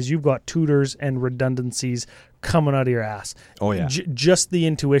highlight because you've got tutors and redundancies coming out of your ass. Oh yeah. Just the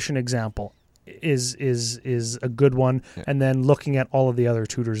intuition example is a good one, and then looking at all of the other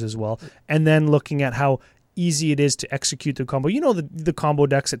tutors as well, and then looking at how easy it is to execute the combo. You know, the combo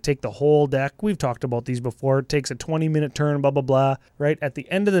decks that take the whole deck. We've talked about these before. It takes a 20-minute turn, blah, blah, blah, right? At the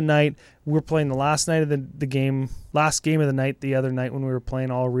end of the night, we're playing the last night of the game, last game of the night, the other night when we were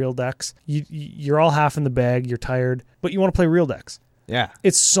playing all real decks. You're all half in the bag, you're tired, but you want to play real decks. Yeah.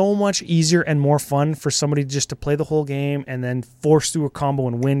 It's so much easier and more fun for somebody just to play the whole game and then force through a combo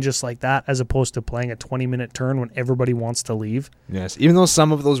and win just like that, as opposed to playing a 20-minute turn when everybody wants to leave. Yes, even though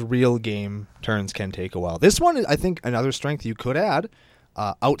some of those real game turns can take a while. This one is, I think, another strength you could add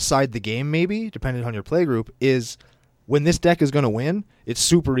outside the game maybe, depending on your play group, is when this deck is going to win, it's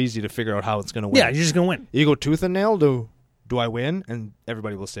super easy to figure out how it's going to win. Yeah, you're just going to win. You go tooth and nail, do I win? And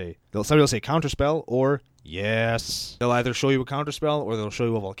everybody will say, somebody will say counterspell or yes. They'll either show you a counterspell or they'll show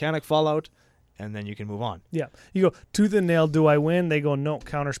you a volcanic fallout, and then you can move on. Yeah. You go tooth and nail, do I win? They go, no,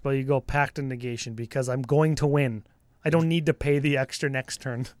 counterspell. You go pact and negation because I'm going to win. I don't need to pay the extra next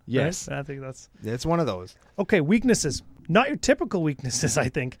turn. Yes. Right? I think It's one of those. Okay, weaknesses. Not your typical weaknesses, I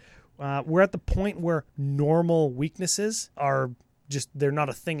think. We're at the point where normal weaknesses are just, they're not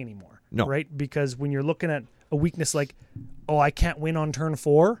a thing anymore. No. Right? Because when you're looking at a weakness like, oh, I can't win on turn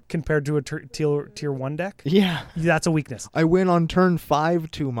 4 compared to a tier 1 deck. Yeah. That's a weakness. I win on turn 5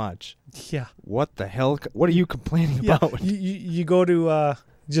 too much. Yeah. What the hell? What are you complaining about? You go to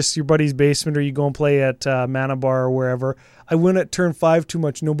just your buddy's basement, or you go and play at Mana Bar or wherever. I win at turn 5 too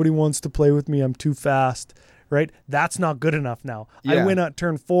much. Nobody wants to play with me. I'm too fast. Right? That's not good enough now. Yeah. I win at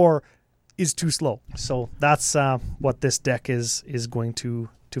turn 4 is too slow. So that's what this deck is going to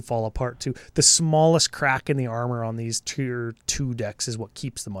fall apart to. The smallest crack in the armor on these tier 2 decks is what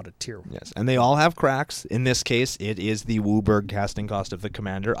keeps them out of tier 1. Yes, and they all have cracks. In this case, it is the Wooburg casting cost of the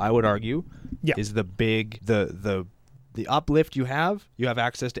commander, I would argue, is the big, the uplift you have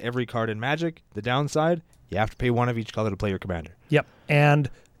access to every card in Magic. The downside, you have to pay one of each color to play your commander. Yep, and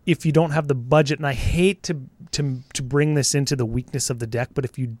if you don't have the budget, and I hate to bring this into the weakness of the deck, but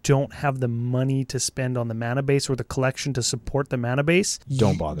if you don't have the money to spend on the mana base or the collection to support the mana base,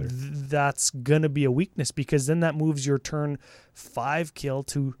 Don't bother. That's going to be a weakness, because then that moves your turn 5 kill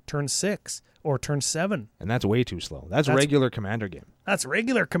to turn 6 or turn 7. And that's way too slow. That's regular commander game. That's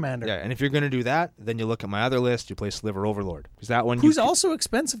regular commander. Yeah, and if you're going to do that, then you look at my other list, you play Sliver Overlord. Because that one Who's also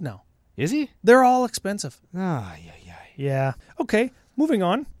expensive now. Is he? They're all expensive. Ah, yeah. Yeah. Okay, moving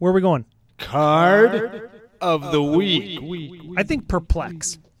on. Where are we going? Card of the week. I think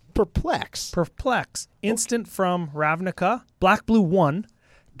Perplex. Perplex. Instant from Ravnica. Black-blue 1.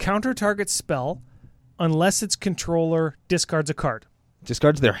 Counter target spell unless its controller discards a card.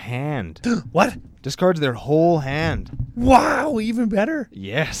 Discards their hand. What? Discards their whole hand. Wow, even better.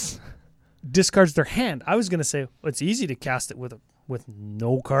 Yes. Discards their hand. I was going to say, well, it's easy to cast it with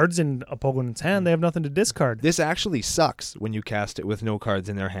no cards in opponent's hand. They have nothing to discard. This actually sucks when you cast it with no cards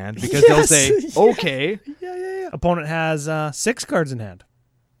in their hand, because they'll say, okay. Yeah. Opponent has 6 cards in hand.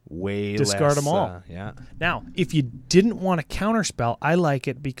 Way Discard less, them all. Yeah. Now, if you didn't want a counterspell, I like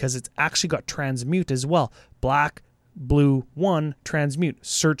it because it's actually got transmute as well. Black, blue, 1, transmute.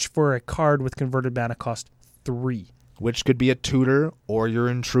 Search for a card with converted mana cost 3. Which could be a tutor, or your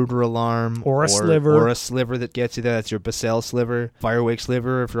intruder alarm, Or a sliver. or a sliver that gets you there. That's your Basel sliver, Firewake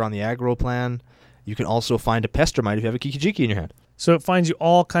sliver if you're on the aggro plan. You can also find a Pestermite if you have a Kiki-Jiki in your hand. So it finds you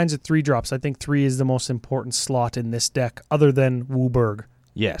all kinds of 3-drops. I think 3 is the most important slot in this deck, other than Wooburg.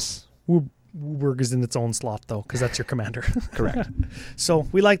 Yes. Wooburg is in its own slot, though, because that's your commander. Correct. So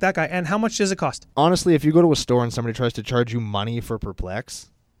we like that guy. And how much does it cost? Honestly, if you go to a store and somebody tries to charge you money for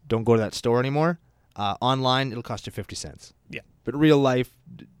Perplex, don't go to that store anymore. Online, it'll cost you 50 cents. Yeah. But real life,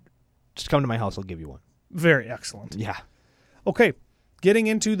 just come to my house. I'll give you one. Very excellent. Yeah. Okay, getting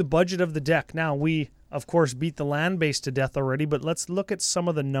into the budget of the deck. Now, we, of course, beat the land base to death already, but let's look at some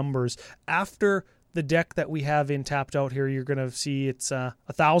of the numbers. After the deck that we have in Tapped Out here, you're going to see it's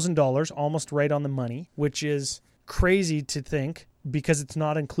 $1,000, almost right on the money, which is crazy to think because it's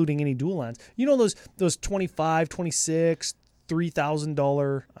not including any dual lands. You know those $25, $26,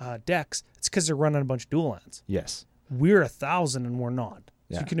 $3,000 decks? It's because they're running a bunch of dual lands. Yes. We're $1,000 and we're not.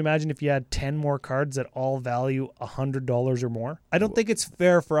 Yeah. So you can imagine if you had 10 more cards that all value $100 or more. I don't think it's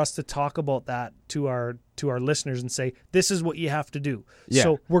fair for us to talk about that to our listeners and say, this is what you have to do. Yeah.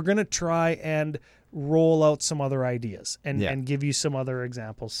 So we're going to try and roll out some other ideas and, Yeah. and give you some other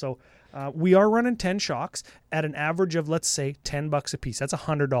examples. So we are running 10 shocks at an average of, let's say, $10 a piece. That's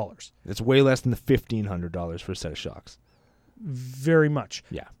 $100. It's way less than the $1,500 for a set of shocks. Very much.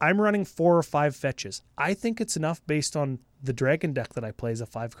 Yeah. I'm running 4 or 5 fetches. I think it's enough based on the dragon deck that I play as a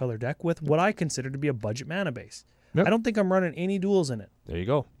 5-color deck with what I consider to be a budget mana base. Yep. I don't think I'm running any duels in it. There you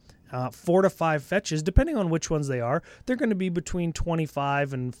go. 4 to 5 fetches, depending on which ones they are, they're going to be between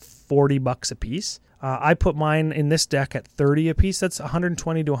 $25 and $40 a piece. I put mine in this deck at 30 a piece. That's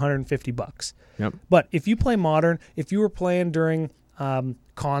 $120 to $150. Yep. But if you play Modern, if you were playing during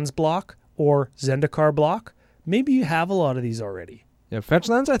Khans block or Zendikar block, maybe you have a lot of these already. Yeah, fetch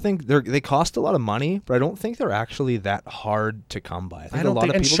lands, I think they cost a lot of money, but I don't think they're actually that hard to come by. I don't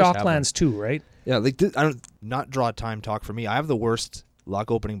think, and shock lands too, right? Yeah, like I don't not draw time talk for me. I have the worst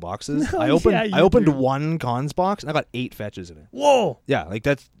luck opening boxes. No, I opened do. one Khans box and I got 8 fetches in it. Whoa! Yeah, like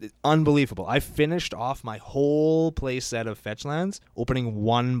that's unbelievable. I finished off my whole play set of fetch lands opening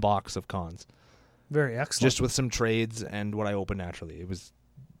 1 box of Khans. Very excellent. Just with some trades and what I opened naturally. It was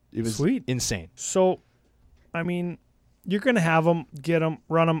Sweet. Insane. So, I mean, you're going to have them, get them,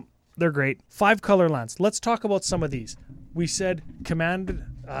 run them. They're great. 5-color lands. Let's talk about some of these. We said Command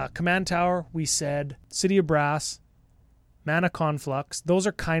Tower. We said City of Brass, Mana Conflux. Those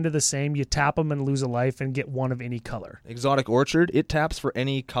are kind of the same. You tap them and lose a life and get one of any color. Exotic Orchard, it taps for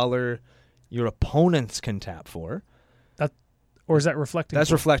any color your opponents can tap for. Or is that Reflecting That's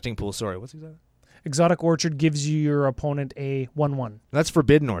Pool? Reflecting Pool, sorry. What's exotic? Exotic Orchard gives you your opponent a 1/1. That's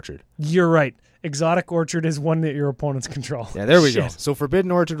Forbidden Orchard. You're right. Exotic Orchard is one that your opponents control. Yeah, there we go. Shit. So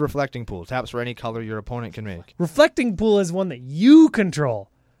Forbidden Orchard, Reflecting Pool, taps for any color your opponent can make. Reflecting Pool is one that you control.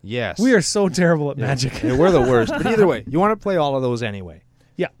 Yes. We are so terrible at Magic. Yeah, we're the worst. But either way, you want to play all of those anyway.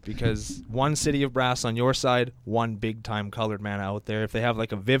 Yeah. Because 1 City of Brass on your side, 1 big-time colored mana out there. If they have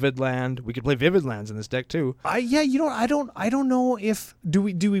like a Vivid Land, we could play Vivid Lands in this deck too. I don't know if do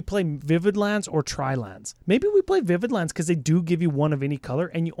we play Vivid Lands or Tri Lands. Maybe we play Vivid Lands because they do give you one of any color,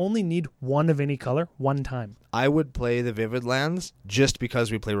 and you only need one of any color one time. I would play the Vivid Lands just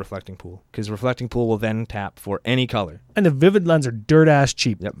because we play Reflecting Pool. Because Reflecting Pool will then tap for any color. And the Vivid Lands are dirt ass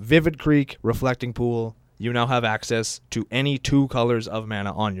cheap. Yep. Vivid Creek, Reflecting Pool. You now have access to any 2 colors of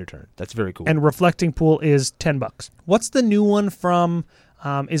mana on your turn. That's very cool. And Reflecting Pool is $10. What's the new one from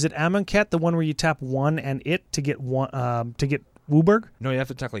Is it Amonkhet, the one where you tap 1 and it to get Wooburg? No, you have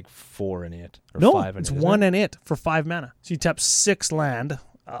to attack like 4 in it. Or No, 5 in it's it, 1 and it for 5 mana. So you tap 6 land.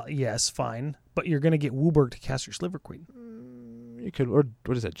 Yes, fine. But you're going to get Wooburg to cast your Sliver Queen. You could, or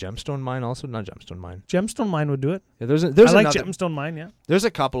what is that? Gemstone Mine also? Not Gemstone Mine. Gemstone Mine would do it. Yeah, there's I like another, Gemstone Mine, yeah. There's a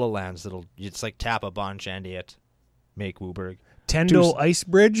couple of lands that'll, it's like tap a bunch and it make Wooburg. Tendo Ice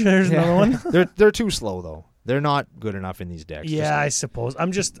Bridge, there's another one. They're too slow though. They're not good enough in these decks. Yeah, I suppose.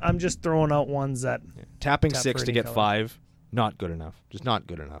 I'm just throwing out ones that tapping tap 6 for to any get color. 5, not good enough. Just not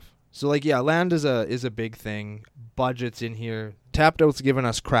good enough. So like land is a big thing. Budget's in here. Tapped Out's giving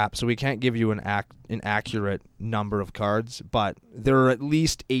us crap, so we can't give you an accurate number of cards, but there are at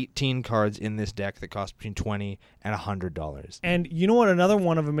least 18 cards in this deck that cost between $20 and $100. And you know what another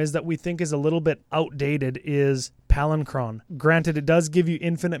one of them is that we think is a little bit outdated is Palancron. Granted, it does give you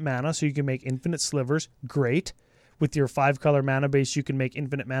infinite mana, so you can make infinite slivers. Great. With your 5-color mana base, you can make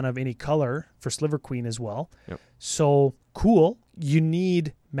infinite mana of any color for Sliver Queen as well. Yep. So, cool. You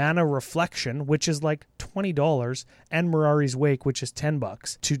need Mana Reflection, which is like $20, and Mirari's Wake, which is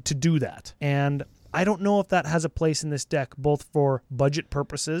 $10 to do that. And I don't know if that has a place in this deck, both for budget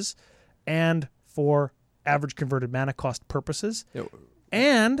purposes and for average converted mana cost purposes. Yep.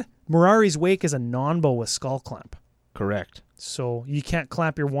 And Mirari's Wake is a non-bow with Skull Clamp. Correct. So you can't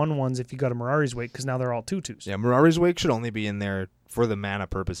clamp your 1/1s if you got a Mirari's Wake because now they're all 2/2s. Yeah, Mirari's Wake should only be in there for the mana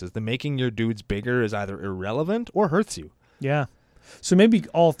purposes. The making your dudes bigger is either irrelevant or hurts you. Yeah. So maybe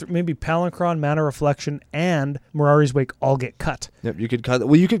maybe Palancron, Mana Reflection, and Mirari's Wake all get cut. Yep, you could cut.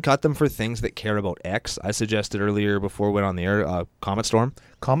 Well, you could cut them for things that care about X. I suggested earlier before we went on the air, Comet Storm.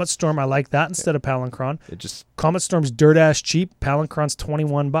 Comet Storm, I like that instead of Palancron. It just Comet Storm's dirt ass cheap. Palancron's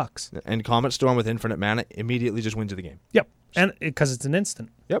 $21. and Comet Storm with infinite mana immediately just wins you the game. Yep, and because it's an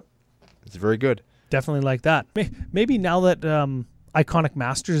instant. Yep, it's very good. Definitely like that. Maybe now that Iconic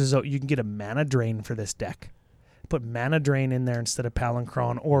Masters is out, you can get a mana drain for this deck. Put Mana Drain in there instead of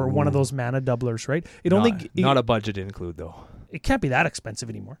Palancron or one of those mana doublers, right? Not a budget include though. It can't be that expensive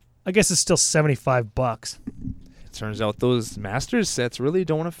anymore. I guess it's still $75. It turns out those Masters sets really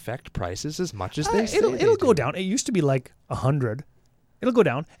don't affect prices as much as they say. It'll go down. It used to be like $100. It'll go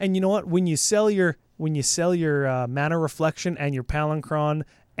down. And you know what? When you sell your Mana Reflection and your Palancron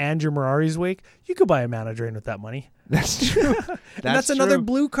and your Mirari's Wake, you could buy a Mana Drain with that money. That's true. That's another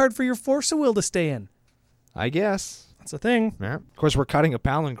blue card for your Force of Will to stay in. I guess. That's a thing. Yeah. Of course, we're cutting a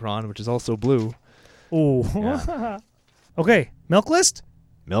Palancron, which is also blue. Ooh. Yeah. Okay, Milk List?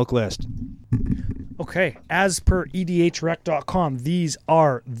 Milk List. Okay, as per EDHREC.com, these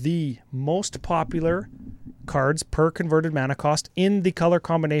are the most popular cards per converted mana cost in the color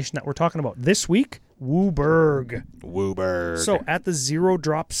combination that we're talking about. This week, Wooburg. Wooburg. So, at the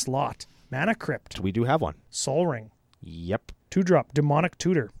 0-drop slot, Mana Crypt, we do have one. Sol Ring, Yep. 2-drop, Demonic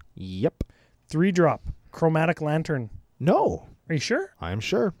Tutor, Yep. 3-drop, Chromatic Lantern. No. Are you sure? I'm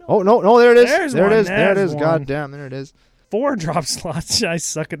sure. Oh, no, there it is. There's there one, it is. There it there's is. one. God damn, there it is. 4-drop slots. I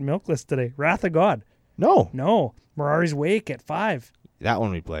suck at Milk List today. Wrath of God. No. No. Mirari's Wake at 5. That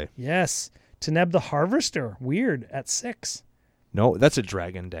one we play. Yes. Teneb the Harvester. Weird. At 6. No, that's a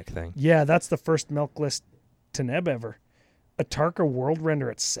dragon deck thing. Yeah, that's the first Milk List Teneb ever. Atarka World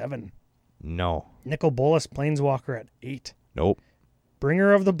Render at 7. No. Nicol Bolas Planeswalker at 8. Nope.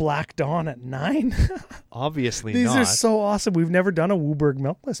 Bringer of the Black Dawn at 9. Obviously These not. are so awesome. We've never done a Wooburg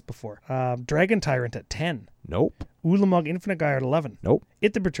Milk List before. Dragon Tyrant at 10. Nope. Ulamog Infinite Guy at 11. Nope.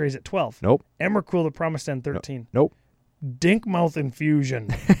 It That Betrays at 12. Nope. Emrakul the Promised End 13. Nope. Dinkmouth Infusion.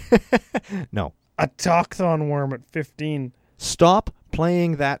 No. A Tokthon Worm at 15. Stop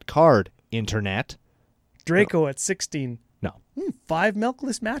playing that card, Internet. Draco at 16. No. 5 Milk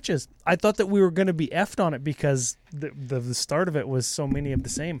List matches. I thought that we were going to be effed on it because the start of it was so many of the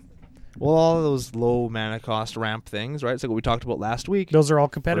same. Well, all of those low mana cost ramp things, right? It's like what we talked about last week. Those are all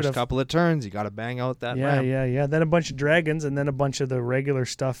competitive. First couple of turns, you got to bang out that Yeah, ramp. yeah. Then a bunch of dragons, and then a bunch of the regular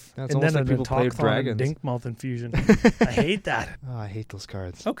stuff. That's and almost then like people played Tokthon and dragons. Dinkmouth Infusion. I hate that. Oh, I hate those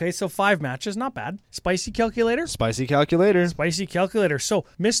cards. Okay, so 5 matches, not bad. Spicy Calculator. Spicy Calculator. Spicy Calculator. So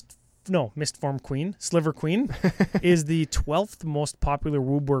Mistform Queen, Sliver Queen, is the 12th most popular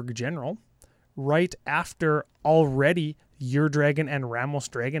Wooburg general, right after already Your Dragon and Ramos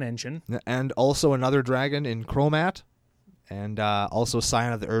Dragon Engine. And also another dragon in Chromat. And also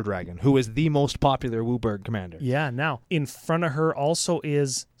Scion of the Ur-Dragon, who is the most popular Wooburg commander. Yeah, now, in front of her also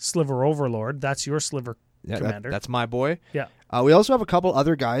is Sliver Overlord. That's your Sliver commander. That's my boy. Yeah. We also have a couple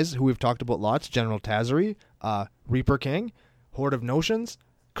other guys who we've talked about lots. General Tazari, Reaper King, Horde of Notions,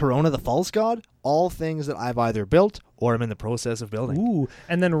 Corona the False God, all things that I've either built or am in the process of building. Ooh,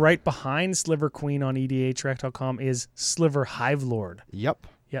 and then right behind Sliver Queen on EDHREC.com is Sliver Hive Lord. Yep.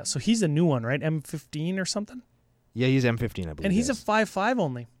 Yeah, so he's a new one, right? M15 or something? Yeah, he's M15, I believe. And he's yes. a 5/5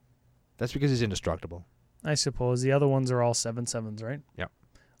 only, That's because he's indestructible. I suppose. The other ones are all 7/7s, right? Yep.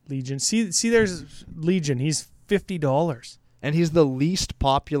 Legion. See, there's Legion. He's $50. And he's the least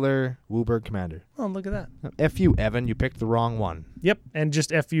popular Wooburg commander. Oh, look at that. F you, Evan. You picked the wrong one. Yep, and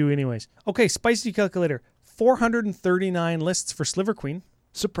just FU anyways. Okay, Spicy Calculator. 439 lists for Sliver Queen.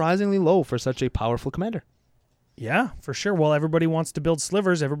 Surprisingly low for such a powerful commander. Yeah, for sure. Well, everybody wants to build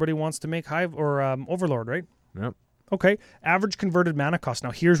slivers. Everybody wants to make Hive or Overlord, right? Yep. Okay, average converted mana cost.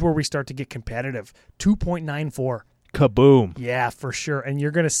 Now, here's where we start to get competitive. 2.94. Kaboom. Yeah, for sure. And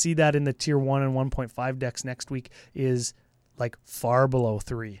you're going to see that in the Tier 1 and 1.5 decks next week is like far below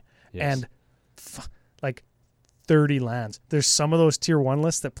 3. Yes. And like 30 lands. There's some of those Tier 1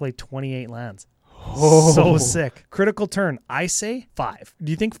 lists that play 28 lands. Oh. So sick. Critical turn. I say 5.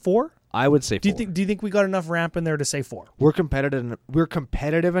 Do you think 4? I would say 4. Do you think we got enough ramp in there to say 4? We're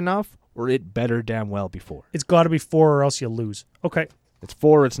competitive enough, or it better damn well be 4. It's got to be 4 or else you lose. Okay. It's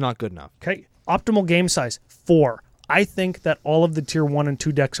 4, it's not good enough. Okay. Optimal game size 4. I think that all of the Tier 1 and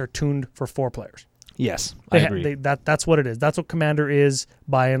 2 decks are tuned for 4 players. Yes, I agree. That's what it is. That's what Commander is,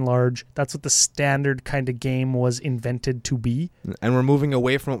 by and large. That's what the standard kind of game was invented to be. And we're moving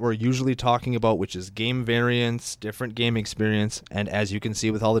away from what we're usually talking about, which is game variance, different game experience, and as you can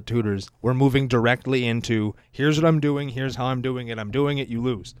see with all the tutors, we're moving directly into, here's what I'm doing, here's how I'm doing it, you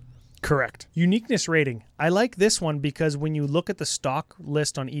lose. Correct. Uniqueness rating. I like this one because when you look at the stock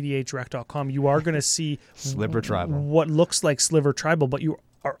list on EDHREC.com, you are going to see Sliver Tribal. What looks like Sliver Tribal, but you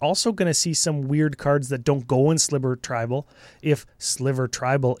are also going to see some weird cards that don't go in Sliver Tribal if Sliver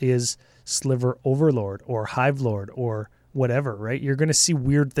Tribal is Sliver Overlord or Hive Lord or whatever, right? You're going to see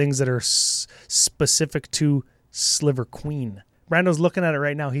weird things that are specific to Sliver Queen. Brando's looking at it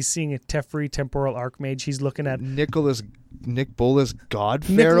right now. He's seeing a Teferi Temporal Archmage. He's looking at Nick Bolas God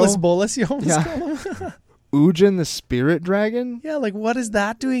Pharaoh. Nicholas Bolas, you almost call him. Ujin the Spirit Dragon. Yeah, like what is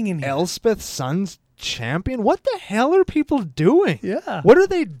that doing in here? Elspeth Sun's Champion. What the hell are people doing? Yeah. What are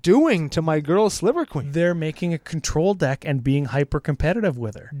they doing to my girl Sliver Queen? They're making a control deck and being hyper competitive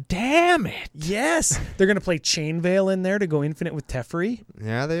with her. Damn it. Yes. They're going to play Chain Veil in there to go infinite with Teferi,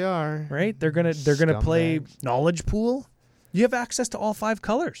 Yeah, they are. right? They're going to play Knowledge Pool. You have access to all 5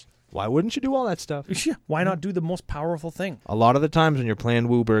 colors. Why wouldn't you do all that stuff? Yeah. Why not do the most powerful thing? A lot of the times when you're playing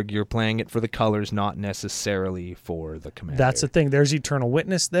Wooburg, you're playing it for the colors, not necessarily for the commander. That's the thing. There's Eternal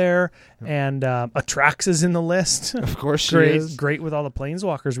Witness there, and Atrax is in the list. Of course she Great, is. great with all the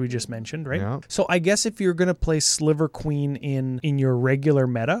planeswalkers we just mentioned, right? Yeah. So I guess if you're going to play Sliver Queen in your regular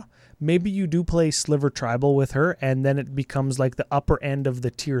meta, maybe you do play Sliver Tribal with her, and then it becomes like the upper end of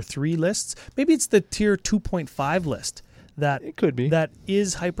the Tier 3 lists. Maybe it's the Tier 2.5 list. That It could be. that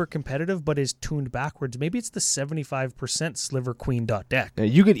is hyper competitive but is tuned backwards. Maybe it's the 75% Sliver Queen deck.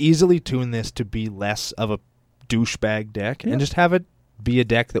 You could easily tune this to be less of a douchebag deck and just have it be a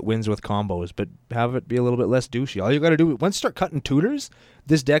deck that wins with combos, but have it be a little bit less douchey. All you got to do, once you start cutting tutors,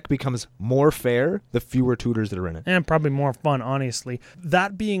 this deck becomes more fair the fewer tutors that are in it. And probably more fun, honestly.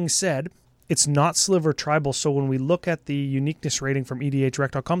 That being said, it's not Sliver Tribal, so when we look at the uniqueness rating from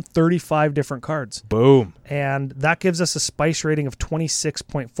EDHREC.com, 35 different cards. Boom. And that gives us a spice rating of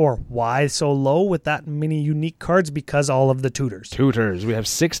 26.4. Why so low with that many unique cards? Because all of the tutors. Tutors. We have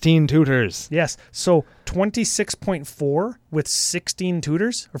 16 tutors. Yes, so 26.4 with 16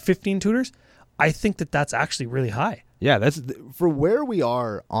 tutors, or 15 tutors, I think that's actually really high. Yeah, that's for where we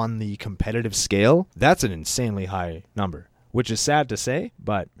are on the competitive scale, that's an insanely high number. Which is sad to say,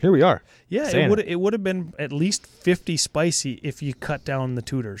 but here we are. Yeah, it would have been at least 50 spicy if you cut down the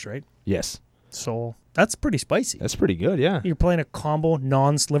tutors, right? Yes. So that's pretty spicy. That's pretty good, yeah. You're playing a combo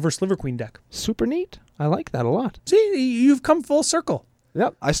non-Sliver Queen deck. Super neat. I like that a lot. See, you've come full circle.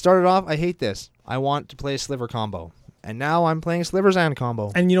 Yep. I started off, I hate this. I want to play a Sliver combo. And now I'm playing Slivers and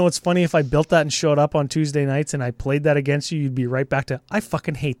combo. And you know what's funny? If I built that and showed up on Tuesday nights and I played that against you, you'd be right back to, I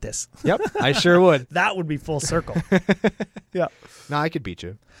fucking hate this. Yep, I sure would. That would be full circle. Yeah. No, I could beat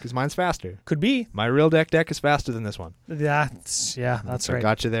you because mine's faster. Could be. My real deck is faster than this one. That's So right. I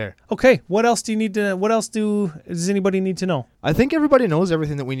got you there. Okay, what else do you need to? What else does anybody need to know? I think everybody knows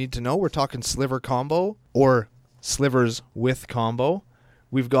everything that we need to know. We're talking Sliver combo or Slivers with combo.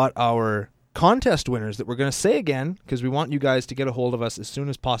 We've got our contest winners that we're going to say again because we want you guys to get a hold of us as soon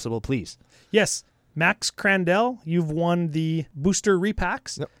as possible, please. Yes, Max Crandell, you've won the booster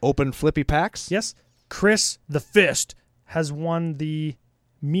repacks. Yep. Open flippy packs. Yes, Chris the Fist has won the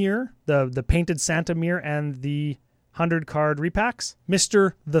mirror, the painted Santa mirror, and the 100 card repacks.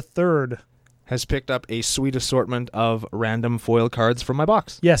 Mr. the Third has picked up a sweet assortment of random foil cards from my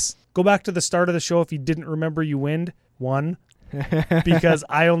box. Yes. Go back to the start of the show if you didn't remember you won. Because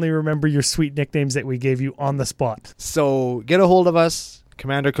I only remember your sweet nicknames that we gave you on the spot. So get a hold of us,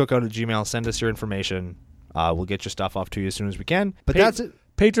 commandercookout@gmail. Send us your information. We'll get your stuff off to you as soon as we can. But that's it.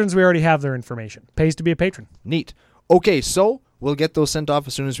 Patrons, we already have their information. Pays to be a patron. Neat. Okay, so we'll get those sent off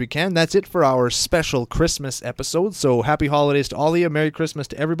as soon as we can. That's it for our special Christmas episode. So happy holidays to all of you. Merry Christmas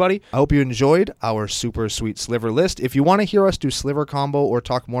to everybody. I hope you enjoyed our super sweet sliver list. If you want to hear us do sliver combo or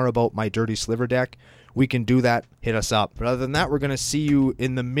talk more about my dirty sliver deck, we can do that. Hit us up. But other than that, we're going to see you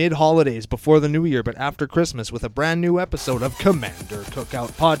in the mid-holidays before the new year, but after Christmas with a brand new episode of Commander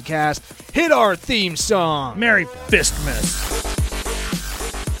Cookout Podcast. Hit our theme song. Merry Fistmas.